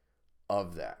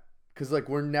of that, because like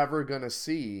we're never gonna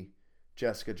see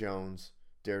Jessica Jones,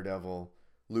 Daredevil,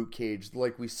 Luke Cage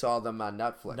like we saw them on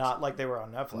Netflix. Not like they were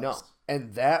on Netflix. No,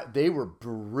 and that they were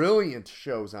brilliant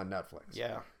shows on Netflix.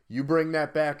 Yeah, you bring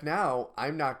that back now,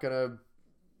 I'm not gonna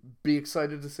be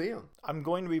excited to see them. I'm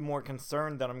going to be more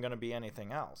concerned than I'm going to be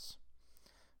anything else,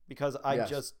 because I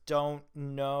just don't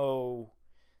know.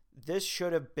 This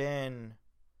should have been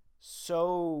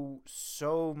so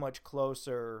much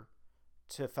closer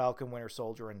to Falcon Winter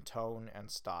Soldier in tone and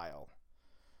style,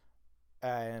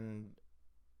 and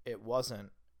it wasn't.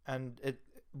 And it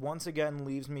once again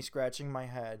leaves me scratching my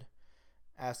head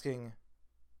asking,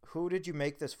 who did you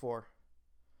make this for?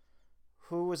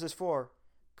 Who was this for?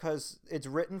 Because it's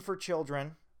written for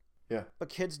children, but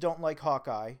kids don't like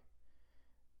Hawkeye.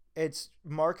 It's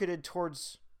marketed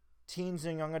towards teens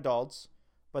and young adults,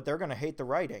 but they're going to hate the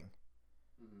writing.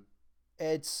 Mm-hmm.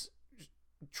 It's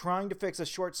trying to fix a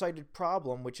short-sighted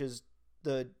problem, which is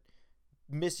the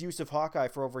misuse of Hawkeye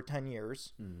for over 10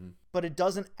 years, but it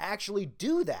doesn't actually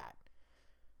do that.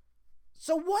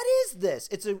 So what is this?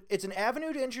 It's an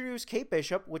avenue to introduce Kate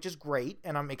Bishop, which is great,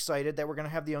 and I'm excited that we're going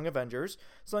to have the Young Avengers,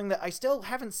 something that I still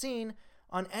haven't seen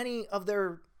on any of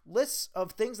their lists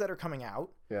of things that are coming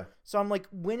out. Yeah. So I'm like,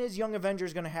 when is Young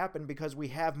Avengers going to happen? Because we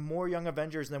have more Young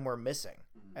Avengers than we're missing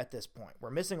at this point.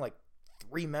 We're missing like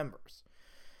 3 members.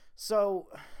 So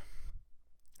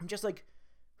I'm just like,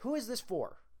 who is this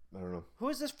for? I don't know. Who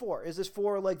is this for? Is this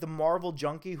for like the Marvel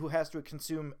junkie who has to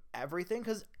consume everything?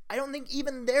 Because I don't think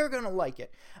even they're going to like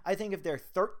it. I think if they're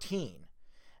 13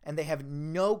 and they have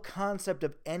no concept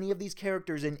of any of these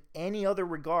characters in any other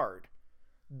regard,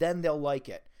 then they'll like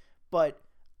it. But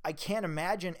I can't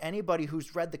imagine anybody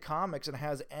who's read the comics and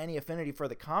has any affinity for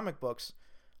the comic books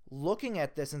looking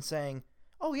at this and saying,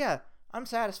 oh yeah, I'm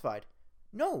satisfied.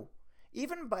 No.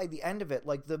 Even by the end of it,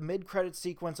 like the mid-credit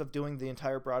sequence of doing the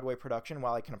entire Broadway production,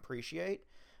 while I can appreciate,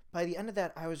 by the end of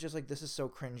that, I was just like, this is so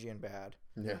cringy and bad.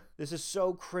 Yeah. This is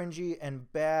so cringy and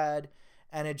bad,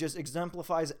 and it just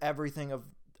exemplifies everything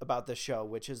about this show,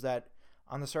 which is that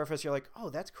on the surface, you're like, oh,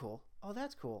 that's cool. Oh,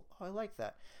 that's cool. Oh, I like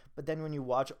that. But then when you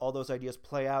watch all those ideas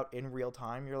play out in real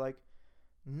time, you're like,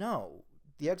 no,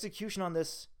 the execution on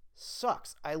this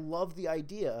sucks. I love the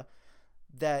idea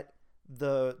that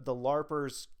the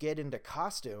LARPers get into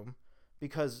costume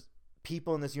because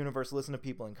people in this universe listen to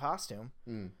people in costume,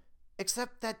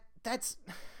 except that that's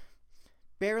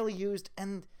barely used.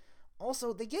 And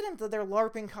also they get into their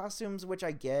LARPing costumes, which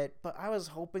I get, but I was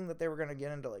hoping that they were going to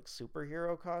get into like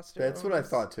superhero costumes. That's what I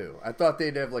thought too. I thought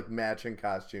they'd have like matching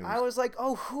costumes. I was like,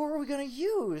 oh, who are we going to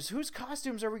use? Whose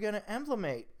costumes are we going to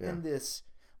implement in this?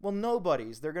 Well,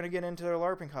 nobody's. They're going to get into their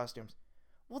LARPing costumes.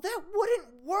 Well, that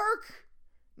wouldn't work.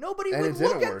 Nobody would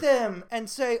look at them and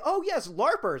say, oh, yes,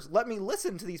 LARPers, let me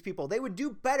listen to these people. They would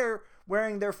do better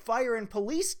wearing their fire and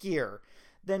police gear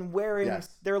than wearing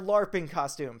their LARPing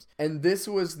costumes. And this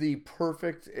was the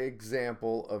perfect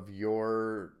example of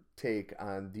your take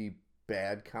on the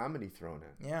bad comedy thrown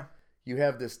in. Yeah. You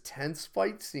have this tense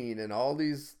fight scene and all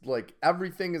these, like,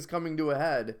 everything is coming to a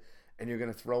head, and you're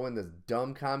going to throw in this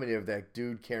dumb comedy of that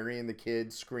dude carrying the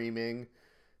kid, screaming,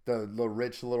 the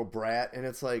rich little brat, and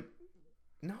it's like,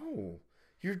 no,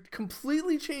 you're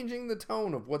completely changing the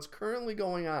tone of what's currently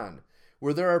going on,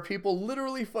 where there are people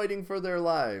literally fighting for their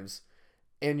lives,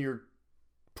 and you're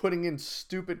putting in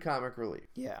stupid comic relief.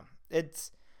 Yeah,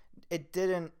 it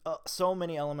didn't. So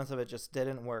many elements of it just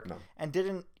didn't work, and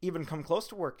didn't even come close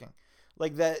to working.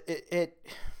 Like that,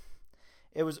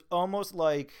 it was almost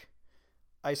like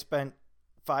I spent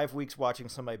 5 weeks watching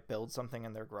somebody build something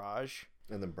in their garage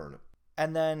and then burn it,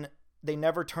 and then they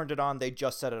never turned it on. They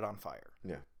just set it on fire.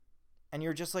 Yeah. And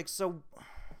you're just like, so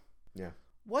yeah,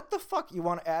 what the fuck? You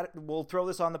want to add? We'll throw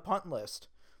this on the punt list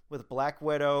with Black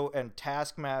Widow and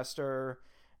Taskmaster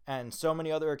and so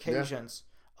many other occasions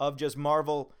of just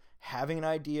Marvel having an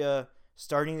idea,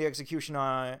 starting the execution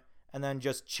on it, and then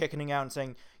just chickening out and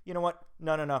saying, you know what?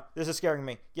 No. This is scaring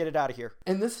me. Get it out of here.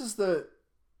 And this is the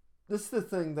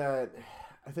thing that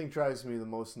I think drives me the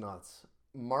most nuts.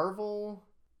 Marvel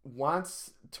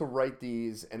wants to write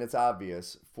these, and it's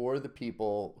obvious, for the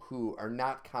people who are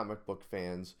not comic book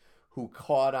fans, who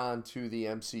caught on to the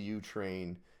MCU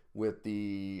train with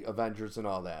the Avengers and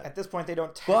all that. At this point, they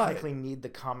don't technically need the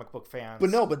comic book fans.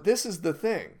 But this is the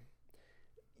thing.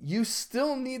 You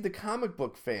still need the comic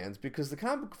book fans because the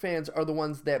comic book fans are the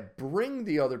ones that bring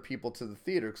the other people to the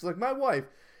theater. Because, like, my wife,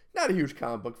 not a huge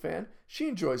comic book fan. She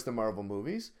enjoys the Marvel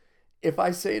movies. If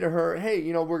I say to her,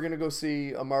 hey, we're going to go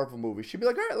see a Marvel movie, she'd be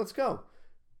like, all right, let's go.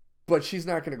 But she's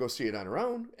not going to go see it on her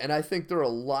own. And I think there are a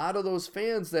lot of those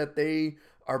fans that they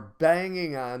are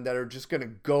banging on that are just going to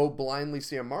go blindly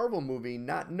see a Marvel movie,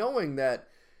 not knowing that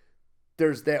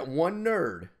there's that one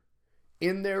nerd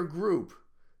in their group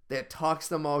that talks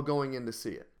them all going in to see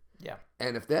it. Yeah.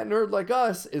 And if that nerd like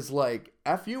us is like,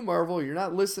 F you, Marvel, you're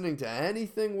not listening to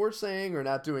anything we're saying or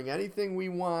not doing anything we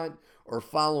want or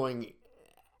following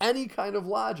any kind of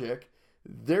logic,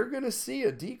 they're going to see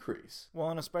a decrease. Well,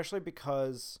 and especially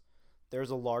because there's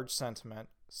a large sentiment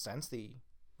since the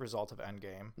result of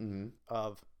Endgame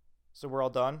of, so we're all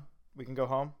done. We can go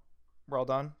home. We're all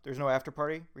done. There's no after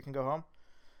party. We can go home.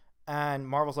 And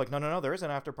Marvel's like, no, there is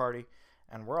an after party.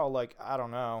 And we're all like, I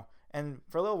don't know. And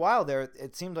for a little while there,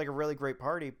 it seemed like a really great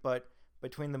party. But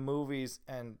between the movies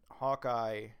and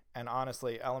Hawkeye and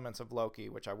honestly elements of Loki,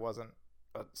 which I wasn't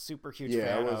a super huge fan of.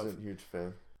 Yeah, I wasn't a huge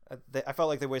fan. I felt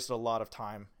like they wasted a lot of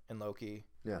time in Loki.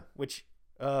 Yeah. Which,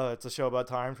 it's a show about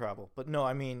time travel. But no,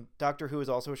 I mean, Doctor Who is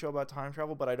also a show about time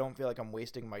travel, but I don't feel like I'm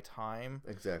wasting my time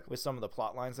with some of the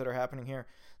plot lines that are happening here.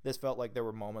 This felt like there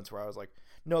were moments where I was like,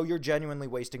 no, you're genuinely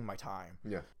wasting my time.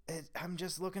 Yeah. I'm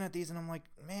just looking at these and I'm like,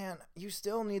 man, you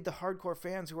still need the hardcore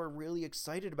fans who are really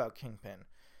excited about Kingpin.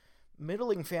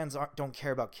 Middling fans don't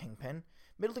care about Kingpin.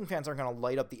 Middling fans aren't going to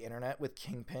light up the internet with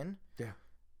Kingpin. Yeah.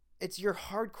 It's your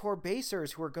hardcore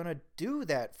basers who are going to do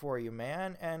that for you,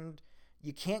 man. And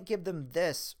you can't give them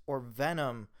this or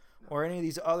Venom or any of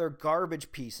these other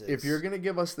garbage pieces. If you're going to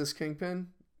give us this Kingpin,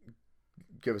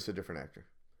 give us a different actor.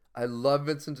 I love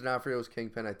Vincent D'Onofrio's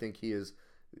Kingpin. I think he is,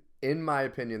 in my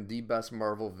opinion, the best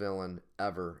Marvel villain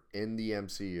ever in the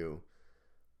MCU.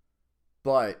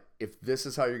 But if this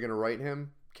is how you're going to write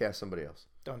him, cast somebody else.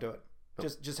 Don't do it.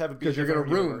 Just have it be because you're going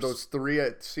to ruin universe. those 3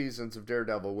 seasons of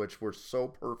Daredevil, which were so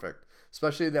perfect,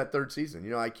 especially that 3rd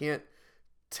season. I can't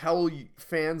tell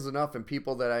fans enough and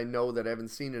people that I know that haven't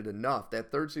seen it enough.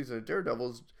 That 3rd season of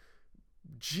Daredevil is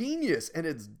genius, and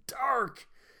it's dark,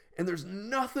 and there's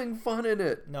nothing fun in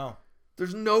it. No.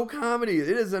 There's no comedy. It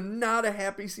is not a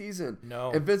happy season.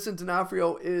 No. And Vincent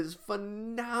D'Onofrio is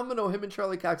phenomenal. Him and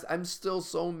Charlie Cox. I'm still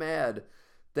so mad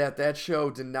that show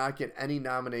did not get any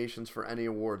nominations for any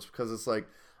awards, because it's like,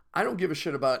 I don't give a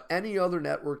shit about any other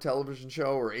network television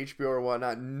show or HBO or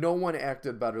whatnot. No one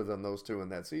acted better than those two in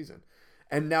that season.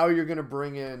 And now you're going to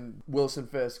bring in Wilson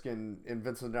Fisk and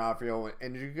Vincent D'Onofrio,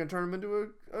 and you're going to turn him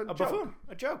into a joke. Buffoon,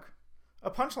 a joke, a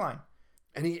punchline.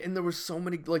 And there were so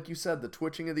many, like you said, the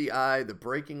twitching of the eye, the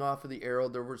breaking off of the arrow.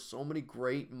 There were so many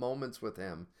great moments with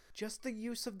him. Just the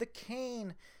use of the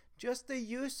cane. Just the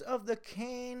use of the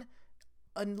cane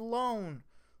alone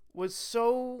was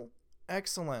so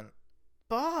excellent.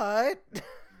 But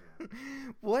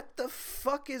what the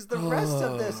fuck is the rest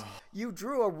of this? You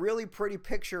drew a really pretty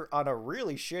picture on a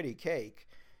really shitty cake.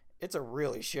 It's a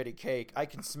really shitty cake. I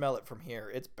can smell it from here.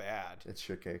 It's bad. It's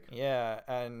shit cake. Yeah,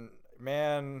 and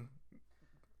man,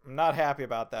 I'm not happy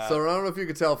about that. So I don't know if you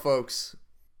could tell, folks,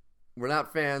 we're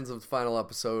not fans of the final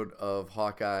episode of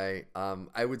Hawkeye.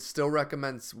 I would still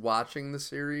recommend watching the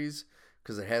series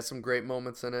because it has some great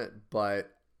moments in it,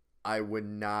 but I would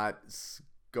not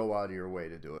go out of your way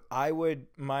to do it.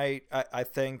 I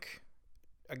think,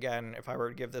 again, if I were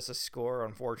to give this a score,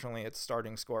 unfortunately, its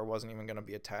starting score wasn't even going to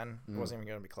be a 10. It wasn't even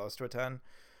going to be close to a 10.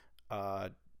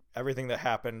 Everything that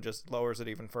happened just lowers it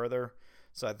even further.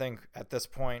 So I think at this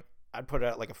point, I'd put it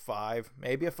at like a 5,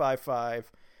 maybe a 5.5.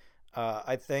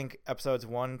 I think episodes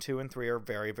 1, 2, and 3 are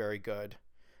very, very good.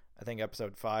 I think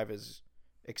episode 5 is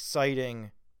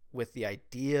exciting with the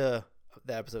idea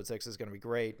that episode 6 is going to be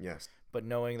great. Yes. But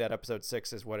knowing that episode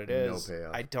 6 is what it is, no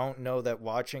payoff. I don't know that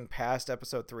watching past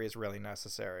episode 3 is really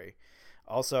necessary.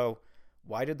 Also,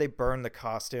 why did they burn the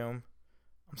costume?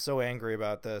 I'm so angry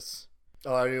about this.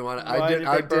 Oh, I didn't want to. I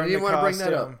didn't even want to bring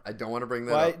that up. I don't want to bring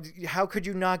that up. How could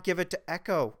you not give it to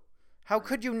Echo? How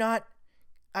could you not?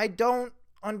 I don't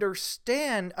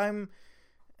understand.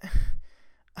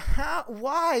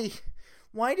 Why?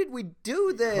 Why did we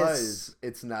do this? Because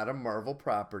it's not a Marvel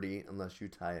property unless you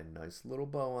tie a nice little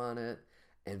bow on it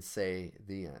and say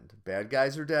the end. Bad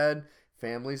guys are dead.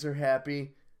 Families are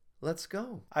happy. Let's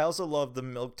go. I also love the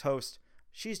milquetoast.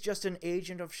 She's just an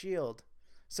agent of S.H.I.E.L.D.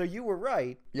 So you were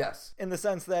right. Yes. In the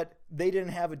sense that they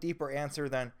didn't have a deeper answer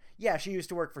than, yeah, she used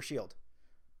to work for S.H.I.E.L.D.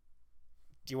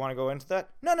 Do you want to go into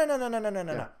that? No.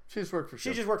 She just worked for S.H.I.E.L.D.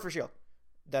 She just worked for S.H.I.E.L.D.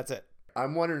 That's it.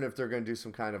 I'm wondering if they're going to do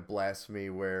some kind of blasphemy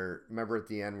where, remember at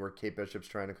the end where Kate Bishop's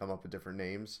trying to come up with different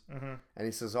names? Mm-hmm. And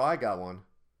he says, oh, I got one.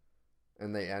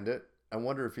 And they end it. I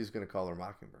wonder if he's going to call her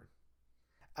Mockingbird.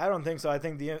 I don't think so. I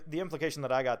think the implication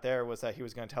that I got there was that he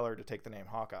was going to tell her to take the name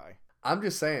Hawkeye. I'm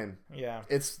just saying. Yeah.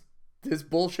 It's this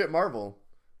bullshit Marvel.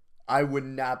 I would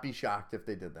not be shocked if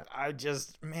they did that.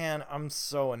 I'm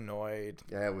so annoyed.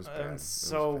 Yeah, it was bad. I'm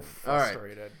so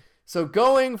frustrated. All right. So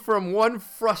going from one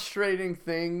frustrating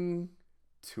thing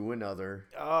to another.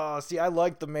 Oh, see, I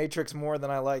like The Matrix more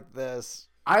than I like this.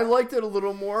 I liked it a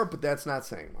little more, but that's not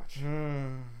saying much.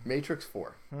 Matrix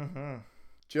 4. Mm-hmm.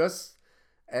 Just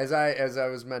as I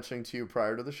was mentioning to you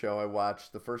prior to the show, I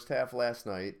watched the first half last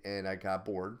night and I got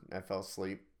bored. I fell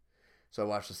asleep. So I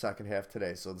watched the second half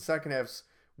today. So the second half's,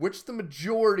 which the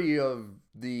majority of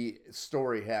the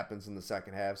story happens in the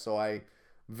second half. So I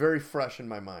very fresh in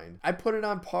my mind. I put it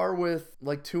on par with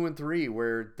like 2 and 3,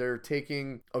 where they're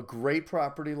taking a great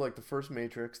property like the first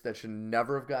Matrix that should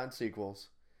never have gotten sequels,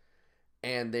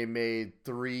 and they made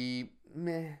 3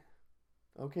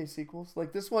 okay sequels.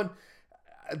 Like this one,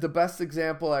 the best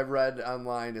example I've read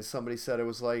online is somebody said it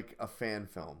was like a fan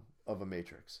film of a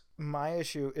Matrix. My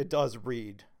issue, it does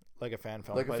read like a fan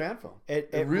film. Like a fan film. It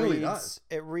really reads, does.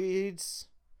 It reads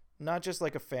not just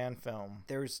like a fan film.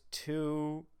 There's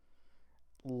too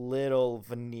little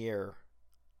veneer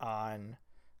on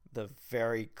the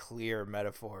very clear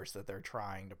metaphors that they're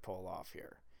trying to pull off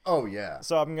here. Oh, yeah.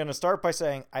 So I'm going to start by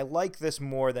saying I like this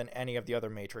more than any of the other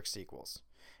Matrix sequels.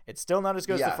 It's still not as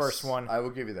good as the first one. I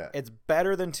will give you that. It's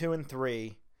better than 2 and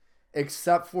 3.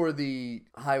 Except for the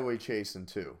highway chase in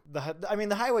 2. The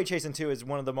highway chase in 2 is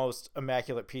one of the most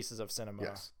immaculate pieces of cinema.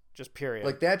 Yes. Just period.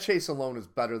 Like that chase alone is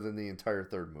better than the entire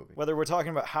third movie. Whether we're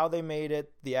talking about how they made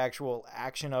it, the actual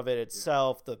action of it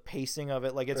itself, the pacing of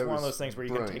it, like it's one of those things where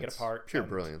you can take it apart. Pure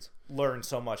brilliance. Learn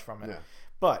so much from it. Yeah.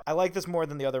 But I like this more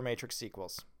than the other Matrix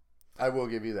sequels. I will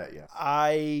give you that, yes.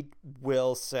 I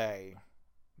will say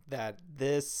that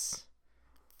this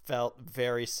felt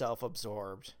very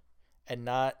self-absorbed and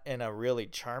not in a really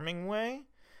charming way.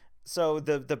 So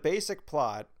the basic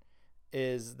plot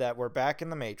is that we're back in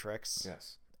the Matrix.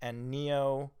 Yes. And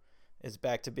Neo is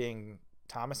back to being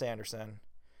Thomas Anderson,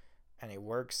 and he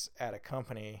works at a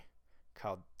company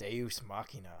called Deus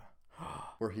Machina.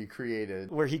 Where he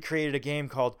created a game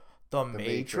called The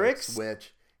Matrix,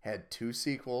 which had 2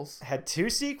 sequels.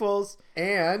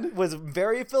 And was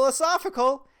very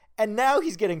philosophical, and now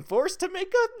he's getting forced to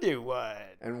make a new one.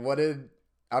 And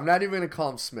I'm not even going to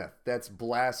call him Smith. That's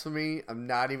blasphemy. I'm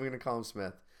not even going to call him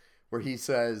Smith. Where he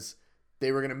says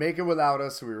they were going to make it without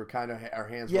us, so we were kind of, our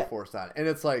hands were forced on it. And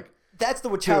it's like, that's the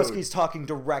Wachowskis talking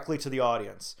directly to the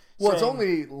audience. Well, it's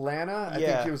only Lana. I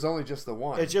think it was only just the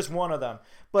one. It's just one of them.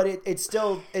 But it's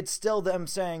still them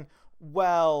saying,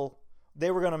 well, they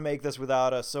were going to make this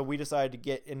without us, so we decided to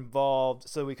get involved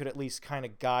so we could at least kind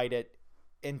of guide it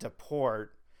into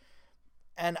port.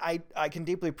 And I can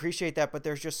deeply appreciate that, but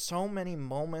there's just so many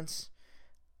moments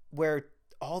where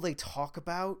all they talk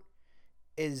about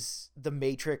is the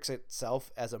Matrix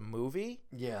itself as a movie.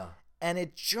 Yeah. And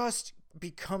it just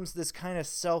becomes this kind of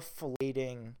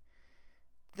self-flating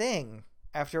thing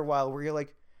after a while where you're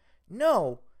like,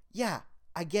 no, yeah,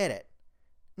 I get it.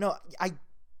 No, I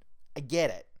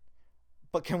get it.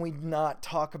 But can we not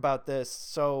talk about this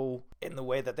so, in the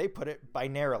way that they put it,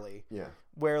 binarily? Yeah.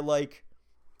 Where, like,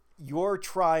 you're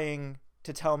trying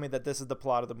to tell me that this is the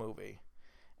plot of the movie,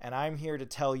 and I'm here to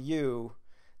tell you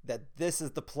that this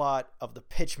is the plot of the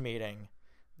pitch meeting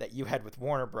that you had with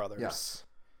Warner Brothers. Yes.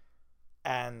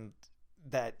 And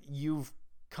that you've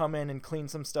come in and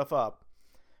cleaned some stuff up,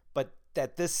 but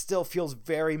that this still feels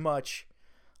very much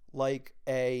like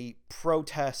a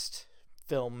protest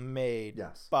film made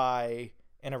by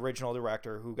an original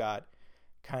director who got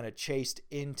kind of chased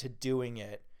into doing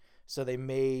it. So they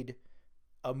made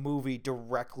a movie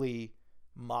directly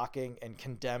mocking and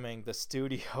condemning the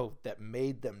studio that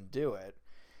made them do it.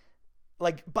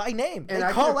 Like, by name. And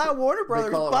they call out Warner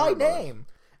Brothers by name.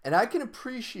 And I can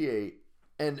appreciate,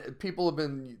 and people have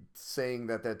been saying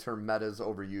that term meta is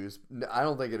overused. I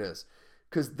don't think it is.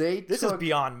 Because this is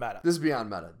beyond meta. This is beyond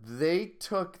meta. They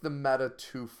took the meta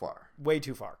too far. Way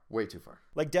too far. Way too far.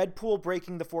 Like Deadpool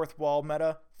breaking the fourth wall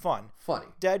meta, fun. Funny.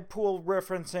 Deadpool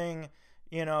referencing,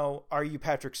 are you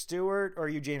Patrick Stewart or are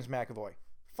you James McAvoy?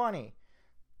 Funny.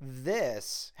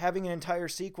 This, having an entire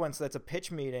sequence that's a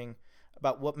pitch meeting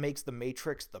about what makes the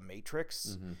Matrix,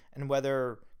 and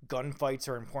whether gunfights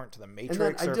are important to the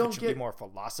Matrix, or if it should be more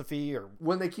philosophy. Or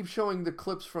when they keep showing the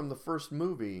clips from the first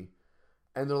movie,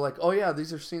 and they're like, "Oh yeah,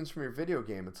 these are scenes from your video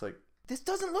game." It's like, This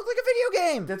doesn't look like a video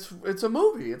game. It's a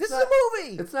movie. This is a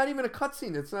movie. It's not even a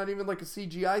cutscene. It's not even like a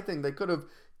CGI thing. They could have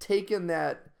taken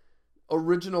that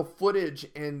original footage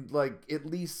and like at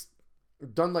least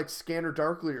done like Scanner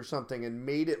Darkly or something and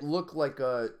made it look like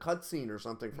a cutscene or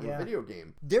something from a video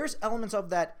game. There's elements of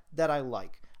that I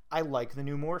like. I like the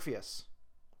new Morpheus.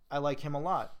 I like him a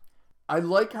lot. I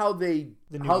like how they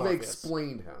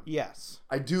explained him. Yes.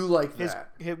 I do like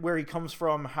that. Where he comes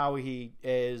from, how he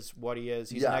is, what he is.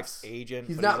 He's an ex-agent.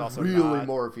 He's not also really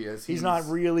Morpheus. He's not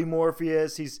really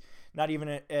Morpheus. He's not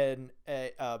even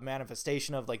a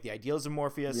manifestation of like the ideals of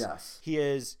Morpheus. Yes. He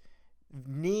is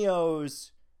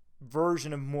Neo's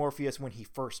version of Morpheus when he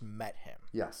first met him.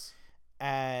 Yes.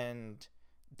 And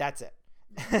that's it.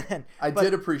 I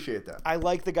did appreciate that. I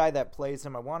like the guy that plays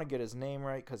him. I want to get his name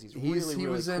right because he was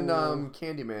cool. in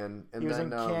Candyman. He was in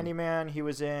Candyman. He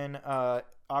was in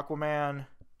Aquaman.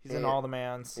 He's in all the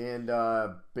mans. And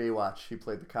Baywatch. He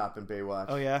played the cop in Baywatch.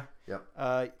 Oh yeah. Yep.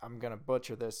 I'm gonna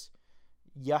butcher this.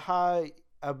 Yahya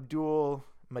Abdul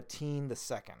Mateen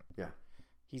II. Yeah.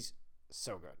 He's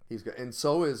so good. He's good, and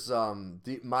so is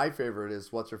my favorite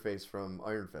is what's her face from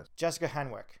Iron Fist. Jessica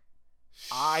Henwick.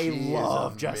 I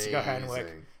love Jessica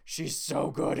Henwick. She's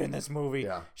so good in this movie.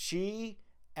 Yeah. She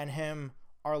and him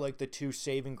are like the two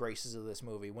saving graces of this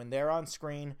movie. When they're on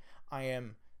screen, I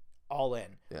am all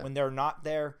in. Yeah. When they're not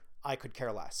there, I could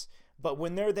care less. But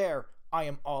when they're there, I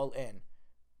am all in.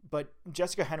 But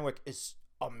Jessica Henwick is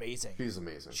amazing. She's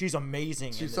amazing. She's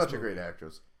amazing. She's such a great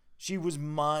actress. She was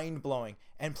mind-blowing.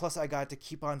 And plus, I got to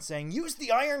keep on saying, use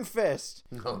the Iron Fist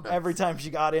every time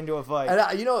she got into a fight.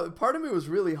 And, part of me was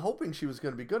really hoping she was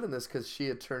going to be good in this because she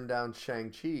had turned down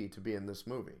Shang-Chi to be in this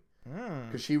movie.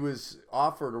 Because she was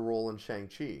offered a role in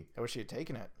Shang-Chi. I wish she had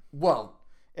taken it. Well,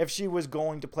 if she was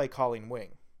going to play Colleen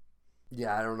Wing.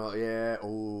 Yeah, I don't know. Yeah.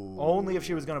 Ooh. Only if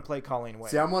she was going to play Colleen Wing.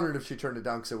 See, I'm wondering if she turned it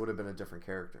down because it would have been a different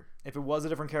character. If it was a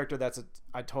different character,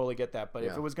 I totally get that. But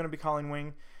if it was going to be Colleen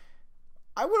Wing,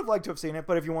 I would have liked to have seen it,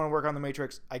 but if you want to work on The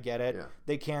Matrix, I get it. Yeah.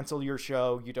 They cancel your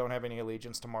show. You don't have any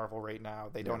allegiance to Marvel right now.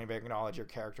 They don't even acknowledge your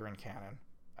character in canon.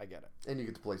 I get it. And you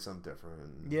get to play something different.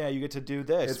 Yeah, you get to do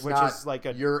this, which is like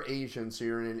you're Asian, so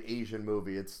you're in an Asian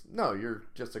movie. You're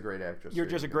just a great actress. You're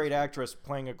just a great actress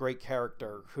playing a great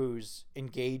character who's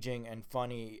engaging and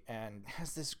funny and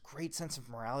has this great sense of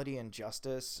morality and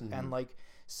justice. Mm-hmm. And like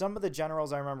some of the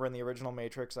generals I remember in the original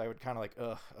Matrix, I would kind of like,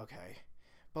 ugh, okay.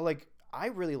 But like, I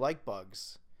really like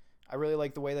Bugs. I really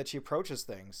like the way that she approaches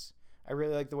things. I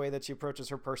really like the way that she approaches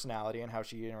her personality and how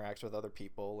she interacts with other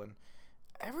people. And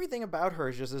everything about her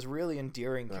is just this really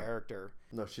endearing character.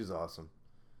 No, she's awesome.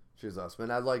 She's awesome.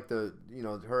 And I like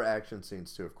her action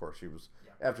scenes too, of course. She was,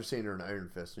 after seeing her in Iron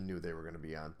Fist, we knew they were going to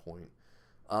be on point.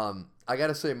 I got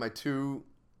to say,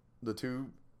 the two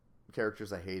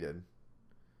characters I hated,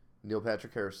 Neil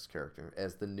Patrick Harris's character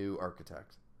as the new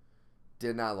architect.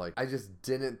 Did not like. I just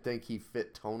didn't think he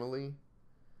fit tonally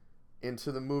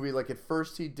into the movie. Like at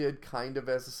first he did kind of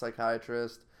as a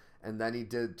psychiatrist, and then he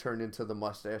did turn into the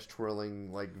mustache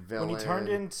twirling like villain. When he turned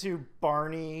into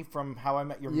Barney from How I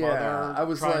Met Your Mother, I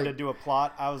was trying to do a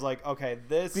plot. I was like, okay,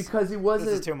 this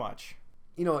is too much.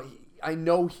 I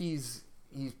know he's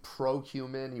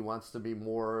pro-human. He wants to be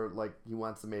more like, he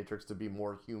wants the Matrix to be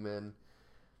more human,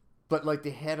 but like they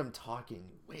had him talking.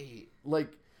 Wait,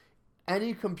 like.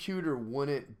 Any computer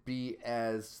wouldn't be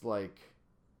as like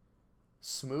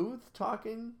smooth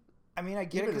talking. I mean, I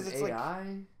get it because it's AI.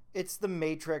 Like it's the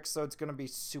Matrix, so it's going to be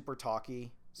super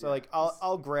talky. So like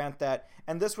I'll grant that.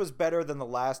 And this was better than the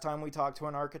last time we talked to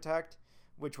an architect,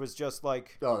 which was just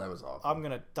like, oh, that was awful. I'm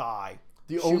gonna die.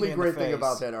 The only great thing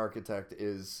about that architect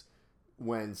is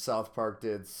when South Park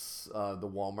did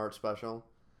the Walmart special.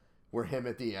 We're him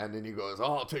at the end, and he goes,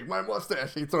 "Oh, I'll take my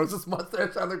mustache." He throws his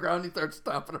mustache on the ground. He starts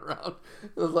stomping around.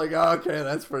 It was like, oh, okay,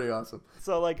 that's pretty awesome.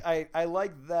 So, like, I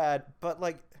like that, but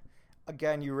like,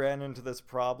 again, you ran into this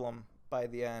problem by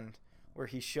the end where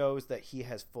he shows that he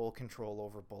has full control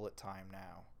over bullet time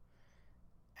now,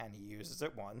 and he uses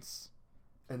it once,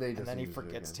 and then he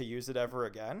forgets to use it ever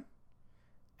again.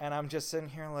 And I'm just sitting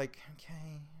here like,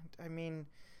 okay, I mean,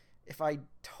 if I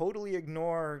totally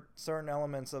ignore certain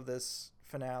elements of this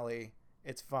finale,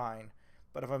 it's fine.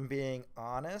 But if I'm being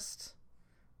honest,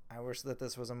 I wish that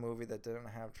this was a movie that didn't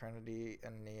have Trinity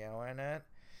and Neo in it,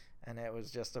 and it was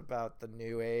just about the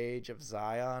new age of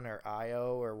Zion or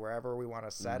Io or wherever we want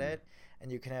to set it,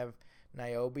 and you can have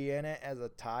Niobe in it as a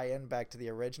tie-in back to the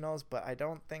originals. But I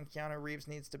don't think Keanu Reeves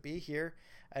needs to be here.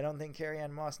 I don't think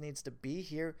Carrie-Anne Moss needs to be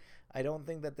here. I don't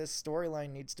think that this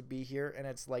storyline needs to be here, and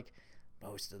it's like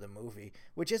most of the movie,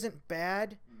 which isn't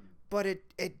bad. But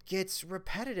it gets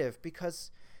repetitive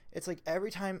because it's like every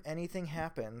time anything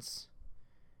happens,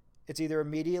 it's either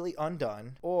immediately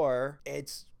undone or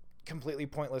it's completely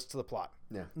pointless to the plot.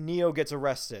 Yeah. Neo gets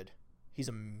arrested. He's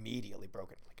immediately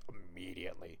broken. Like,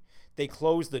 immediately. They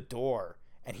close the door,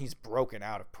 and he's broken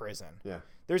out of prison. Yeah.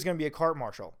 There's going to be a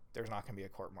court-martial. There's not going to be a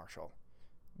court-martial.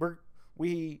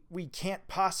 We can't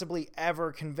possibly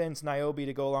ever convince Niobe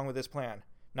to go along with this plan.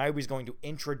 Niobe's going to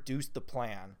introduce the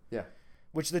plan. Yeah.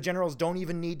 Which the generals don't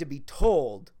even need to be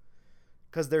told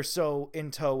because they're so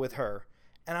in tow with her.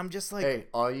 And I'm just like... Hey,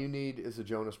 all you need is a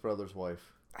Jonas Brothers wife.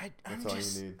 That's all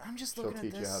you need. I'm just looking at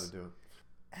this. She'll teach you how to do it.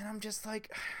 And I'm just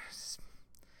like...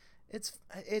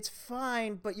 It's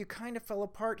fine, but you kind of fell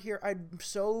apart here. I'd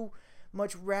so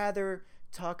much rather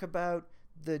talk about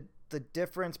the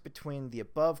difference between the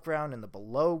above ground and the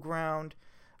below ground.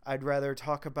 I'd rather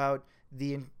talk about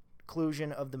the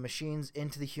inclusion of the machines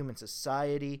into the human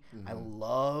society. Mm-hmm. I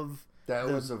love... That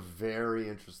was a very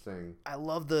interesting... I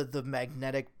love the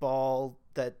magnetic ball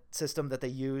that system that they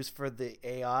use for the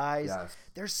AIs. Yes.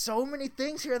 There's so many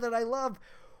things here that I love.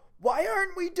 Why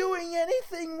aren't we doing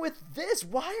anything with this?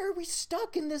 Why are we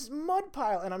stuck in this mud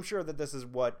pile? And I'm sure that this is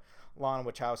what Lana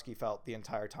Wachowski felt the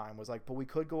entire time, was like, but we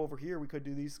could go over here. We could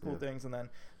do these cool things. And then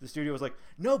the studio was like,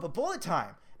 no, but bullet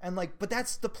time. And like, but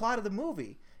that's the plot of the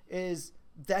movie, is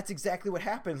that's exactly what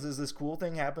happens, is this cool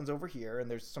thing happens over here and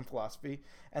there's some philosophy.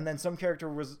 And then some character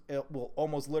will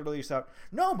almost literally shout,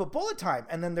 no, but bullet time.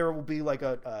 And then there will be like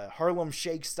a Harlem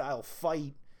Shake style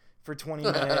fight for 20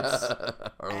 minutes.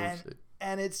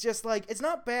 And it's just like, it's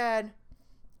not bad.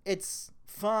 It's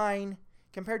fine.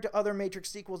 Compared to other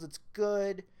Matrix sequels, it's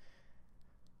good.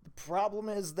 The problem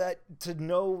is that to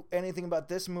know anything about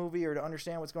this movie or to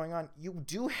understand what's going on, you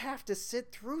do have to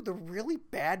sit through the really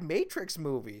bad Matrix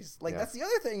movies. Like, that's the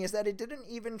other thing, is that it didn't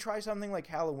even try something like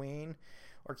Halloween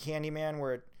or Candyman,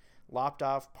 where it lopped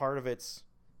off part of its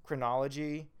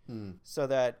chronology so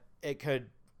that it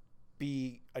could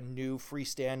be a new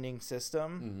freestanding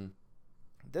system. Mm-hmm.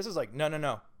 This is like,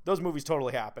 no. Those movies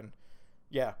totally happened.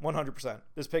 Yeah, 100%.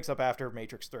 This picks up after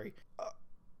Matrix 3.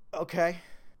 Okay,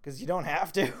 because you don't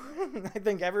have to. I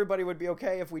think everybody would be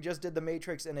okay if we just did The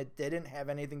Matrix and it didn't have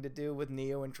anything to do with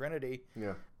Neo and Trinity.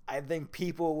 Yeah. I think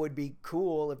people would be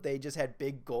cool if they just had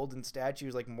big golden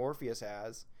statues like Morpheus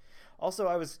has. Also,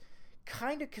 I was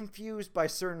kind of confused by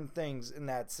certain things in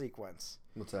that sequence.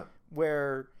 What's that?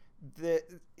 Where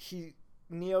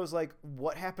Neo's like,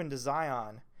 what happened to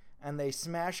Zion? And they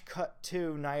smash cut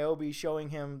to Niobe showing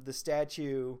him the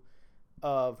statue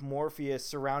of Morpheus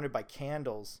surrounded by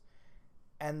candles.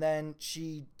 And then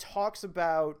she talks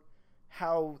about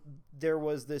how there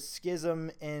was this schism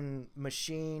in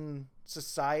machine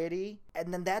society.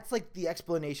 And then that's like the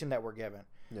explanation that we're given.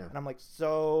 Yeah. And I'm like,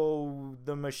 so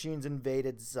the machines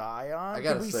invaded Zion? I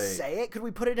gotta Could we say it? Could we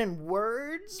put it in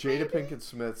words? Jada Pinkett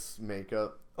Smith's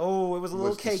makeup. Oh, it was a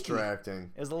little cakey. Distracting.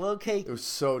 It was a little cakey. It was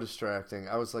so distracting.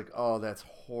 I was like, oh, that's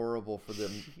horrible for them.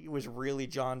 He was really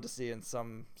John to see in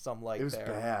some light there. It was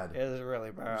bad. It was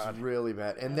really bad. It was really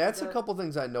bad. And that's a couple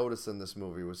things I noticed in this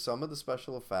movie, was some of the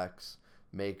special effects,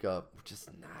 makeup, were just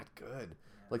not good.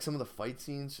 Like, some of the fight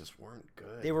scenes just weren't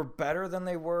good. They were better than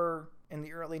they were in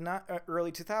the early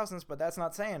 2000s, but that's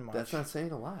not saying much. That's not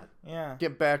saying a lot. Yeah.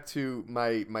 Get back to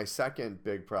my second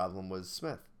big problem was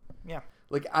Smith. Yeah.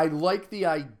 Like, I like the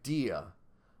idea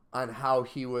on how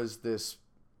he was this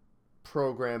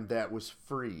program that was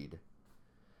freed,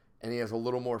 and he has a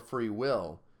little more free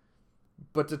will.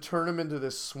 But to turn him into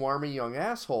this swarmy young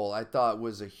asshole, I thought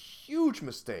was a huge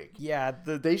mistake. Yeah.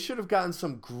 They should have gotten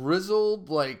some grizzled,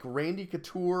 like, Randy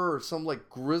Couture or some, like,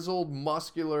 grizzled,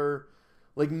 muscular,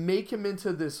 like, make him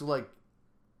into this, like,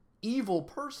 evil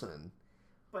person.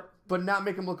 But not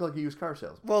make him look like a used car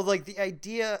salesman. Well, like, the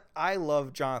idea, I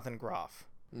love Jonathan Groff.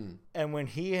 And when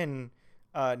he and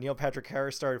Neil Patrick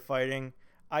Harris started fighting,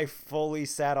 I fully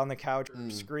sat on the couch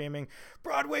screaming,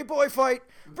 Broadway boy fight!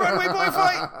 Broadway boy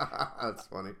fight! That's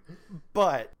funny.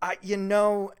 But,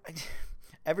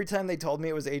 every time they told me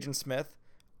it was Agent Smith,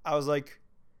 I was like,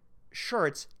 sure,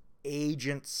 it's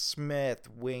Agent Smith.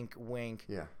 Wink, wink.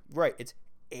 Yeah. Right, it's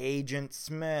Agent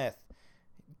Smith.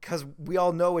 Because we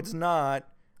all know it's not.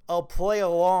 I'll play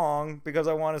along because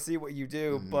I want to see what you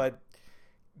do, but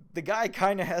the guy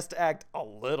kind of has to act a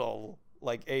little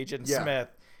like Agent Smith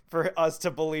for us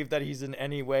to believe that he's in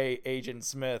any way Agent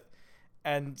Smith.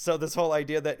 And so this whole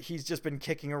idea that he's just been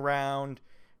kicking around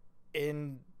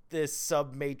in this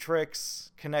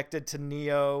sub-matrix connected to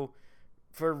Neo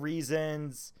for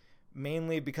reasons,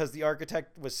 mainly because the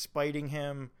architect was spiting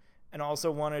him and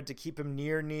also wanted to keep him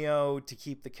near Neo to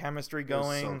keep the chemistry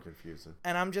going. It was so confusing.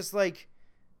 And I'm just like,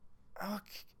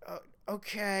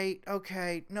 okay,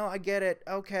 no, I get it.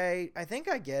 Okay, I think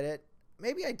I get it.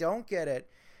 Maybe I don't get it.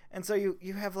 And so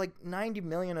you have like 90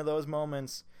 million of those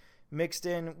moments mixed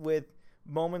in with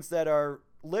moments that are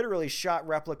literally shot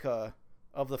replica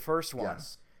of the first one,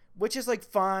 Yes. which is like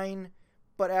fine.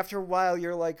 But after a while,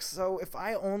 you're like, so if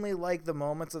I only like the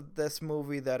moments of this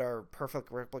movie that are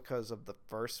perfect replicas of the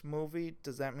first movie,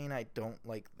 does that mean I don't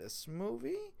like this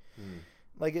movie?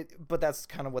 But that's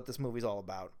kind of what this movie's all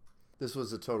about. This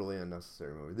was a totally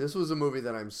unnecessary movie. This was a movie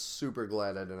that I'm super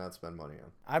glad I did not spend money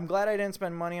on. I'm glad I didn't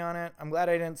spend money on it. I'm glad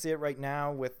I didn't see it right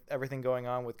now with everything going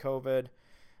on with COVID.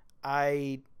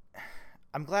 I'm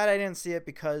glad I didn't see it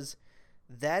because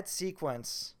that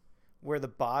sequence where the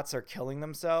bots are killing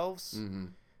themselves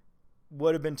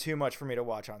would have been too much for me to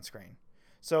watch on screen.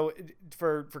 So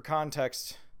for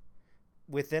context,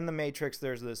 within the Matrix,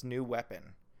 there's this new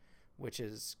weapon, which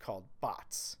is called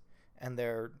bots. And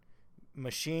they're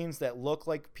machines that look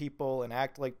like people and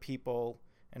act like people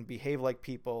and behave like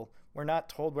people. We're not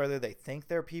told whether they think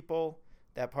they're people.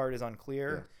 That part is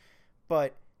unclear. Yes.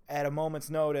 But at a moment's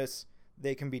notice,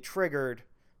 they can be triggered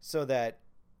so that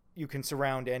you can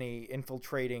surround any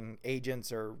infiltrating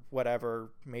agents or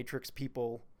whatever Matrix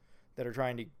people that are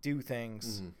trying to do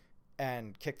things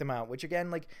and kick them out. Which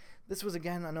again, like, this was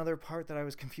again another part that I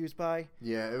was confused by.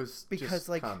 Yeah, it was because just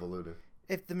like convoluted.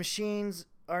 If the machines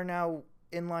are now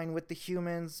in line with the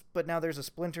humans, but now there's a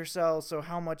splinter cell, so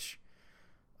how much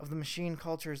of the machine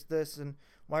culture is this, and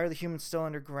why are the humans still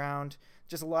underground?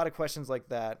 Just a lot of questions like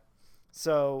that.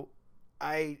 So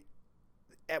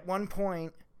at one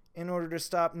point, in order to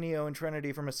stop Neo and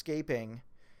Trinity from escaping,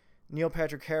 Neil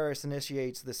Patrick Harris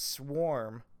initiates this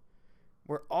swarm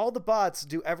where all the bots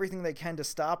do everything they can to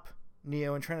stop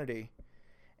Neo and Trinity,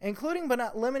 including but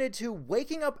not limited to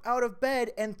waking up out of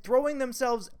bed and throwing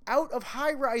themselves out of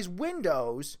high-rise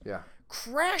windows,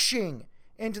 crashing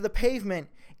into the pavement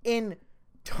in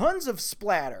tons of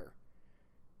splatter.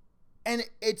 And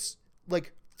it's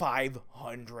like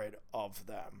 500 of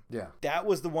them. Yeah. That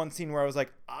was the one scene where I was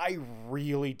like, I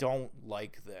really don't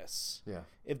like this. Yeah.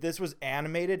 If this was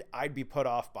animated, I'd be put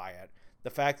off by it. The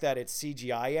fact that it's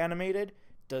CGI animated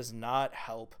does not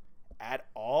help at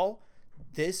all.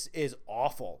 This is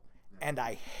awful, and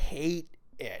I hate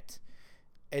it.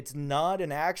 It's not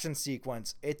an action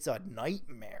sequence. It's a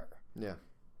nightmare. Yeah.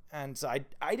 And so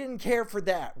I didn't care for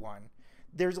that one.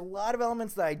 There's a lot of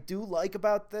elements that I do like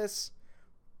about this,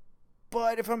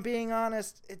 but if I'm being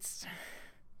honest, it's...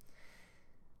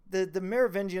 The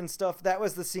Merovingian stuff, that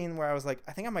was the scene where I was like,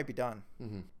 I think I might be done.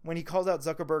 When he calls out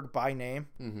Zuckerberg by name,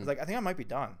 I was like, I think I might be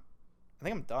done. I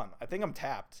think I'm done. I think I'm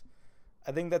tapped.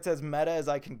 I think that's as meta as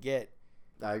I can get.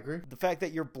 I agree. The fact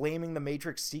that you're blaming the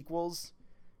Matrix sequels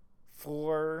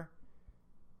for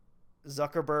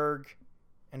Zuckerberg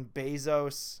and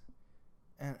Bezos,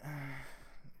 and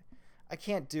I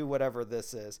can't do whatever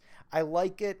this is. I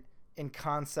like it in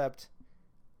concept.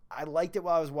 I liked it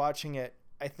while I was watching it.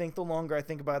 I think the longer I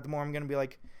think about it, the more I'm going to be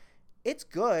like, it's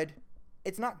good.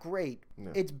 It's not great.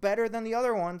 No. It's better than the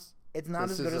other ones. It's not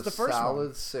as good as the first one.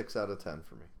 Solid 6 out of 10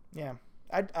 for me. Yeah.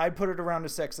 I'd put it around a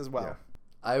 6 as well. Yeah.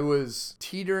 I was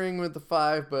teetering with the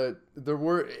 5, but there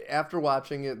were, after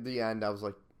watching it at the end, I was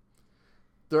like,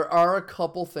 there are a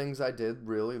couple things I did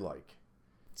really like.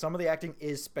 Some of the acting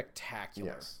is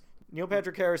spectacular. Yes. Neil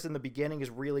Patrick Harris in the beginning is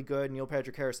really good. Neil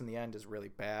Patrick Harris in the end is really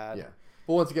bad. Yeah.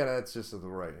 But once again, that's just the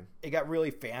writing. It got really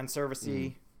fan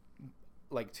servicey,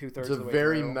 like 2/3 of the way through. It's a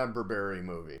very member-berry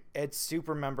movie. It's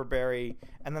super member-berry.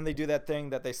 And then they do that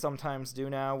thing that they sometimes do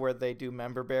now where they do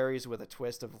member-berries with a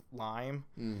twist of lime.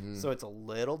 So it's a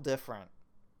little different.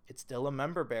 It's still a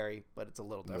member-berry, but it's a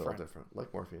little different. A little different,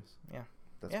 like Morpheus. Yeah.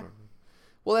 That's Morpheus.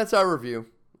 Well, that's our review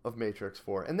of Matrix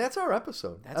 4. And that's our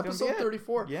episode. That's episode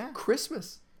 34. Yeah.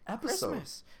 Christmas episode.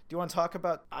 Christmas. Do you want to talk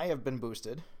about... I have been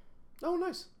boosted. Oh,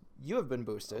 nice. You have been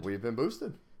boosted. We've been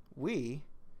boosted. We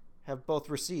have both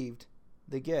received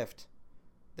the gift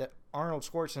that Arnold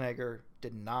Schwarzenegger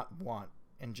did not want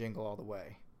in Jingle All the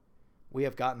Way. We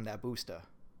have gotten that booster.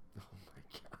 Oh my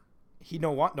god. He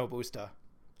don't want no booster.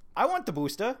 I want the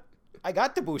booster. I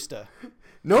got the booster.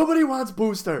 Nobody wants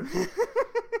booster.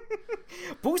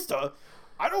 Booster?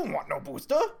 I don't want no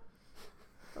booster.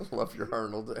 I love your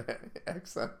Arnold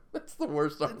accent. That's the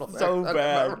worst Arnold so accent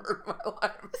bad. I've ever heard in my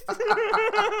life.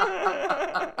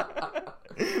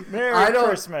 Merry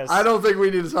Christmas. I don't think we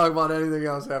need to talk about anything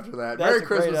else after that. That's Merry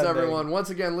Christmas, everyone. Once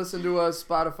again, listen to us,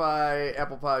 Spotify,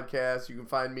 Apple Podcasts. You can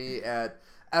find me at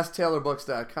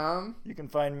staylorbooks.com. You can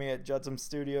find me at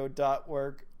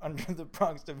judsumstudio.work under the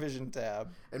Bronx Division tab.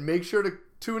 And make sure to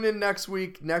tune in next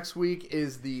week. Next week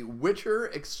is the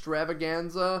Witcher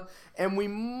extravaganza, and we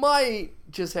might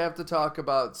just have to talk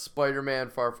about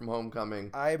Spider-Man Far From Homecoming.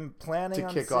 I'm planning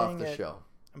to kick off the show.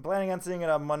 I'm planning on seeing it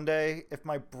on Monday. If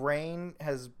my brain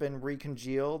has been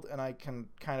recongealed and I can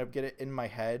kind of get it in my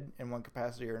head in one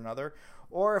capacity or another,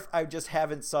 or if I just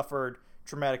haven't suffered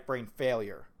traumatic brain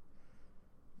failure,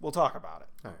 we'll talk about it.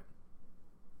 All right.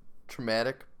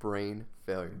 Traumatic brain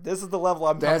failure. This is the level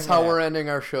I'm That's how at. we're ending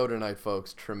our show tonight,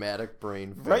 folks. Traumatic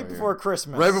brain failure. Right before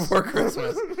Christmas. Right before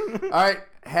Christmas. All right.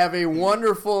 Have a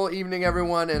wonderful evening,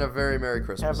 everyone, and a very Merry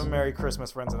Christmas. Have a Merry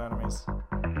Christmas, friends and enemies.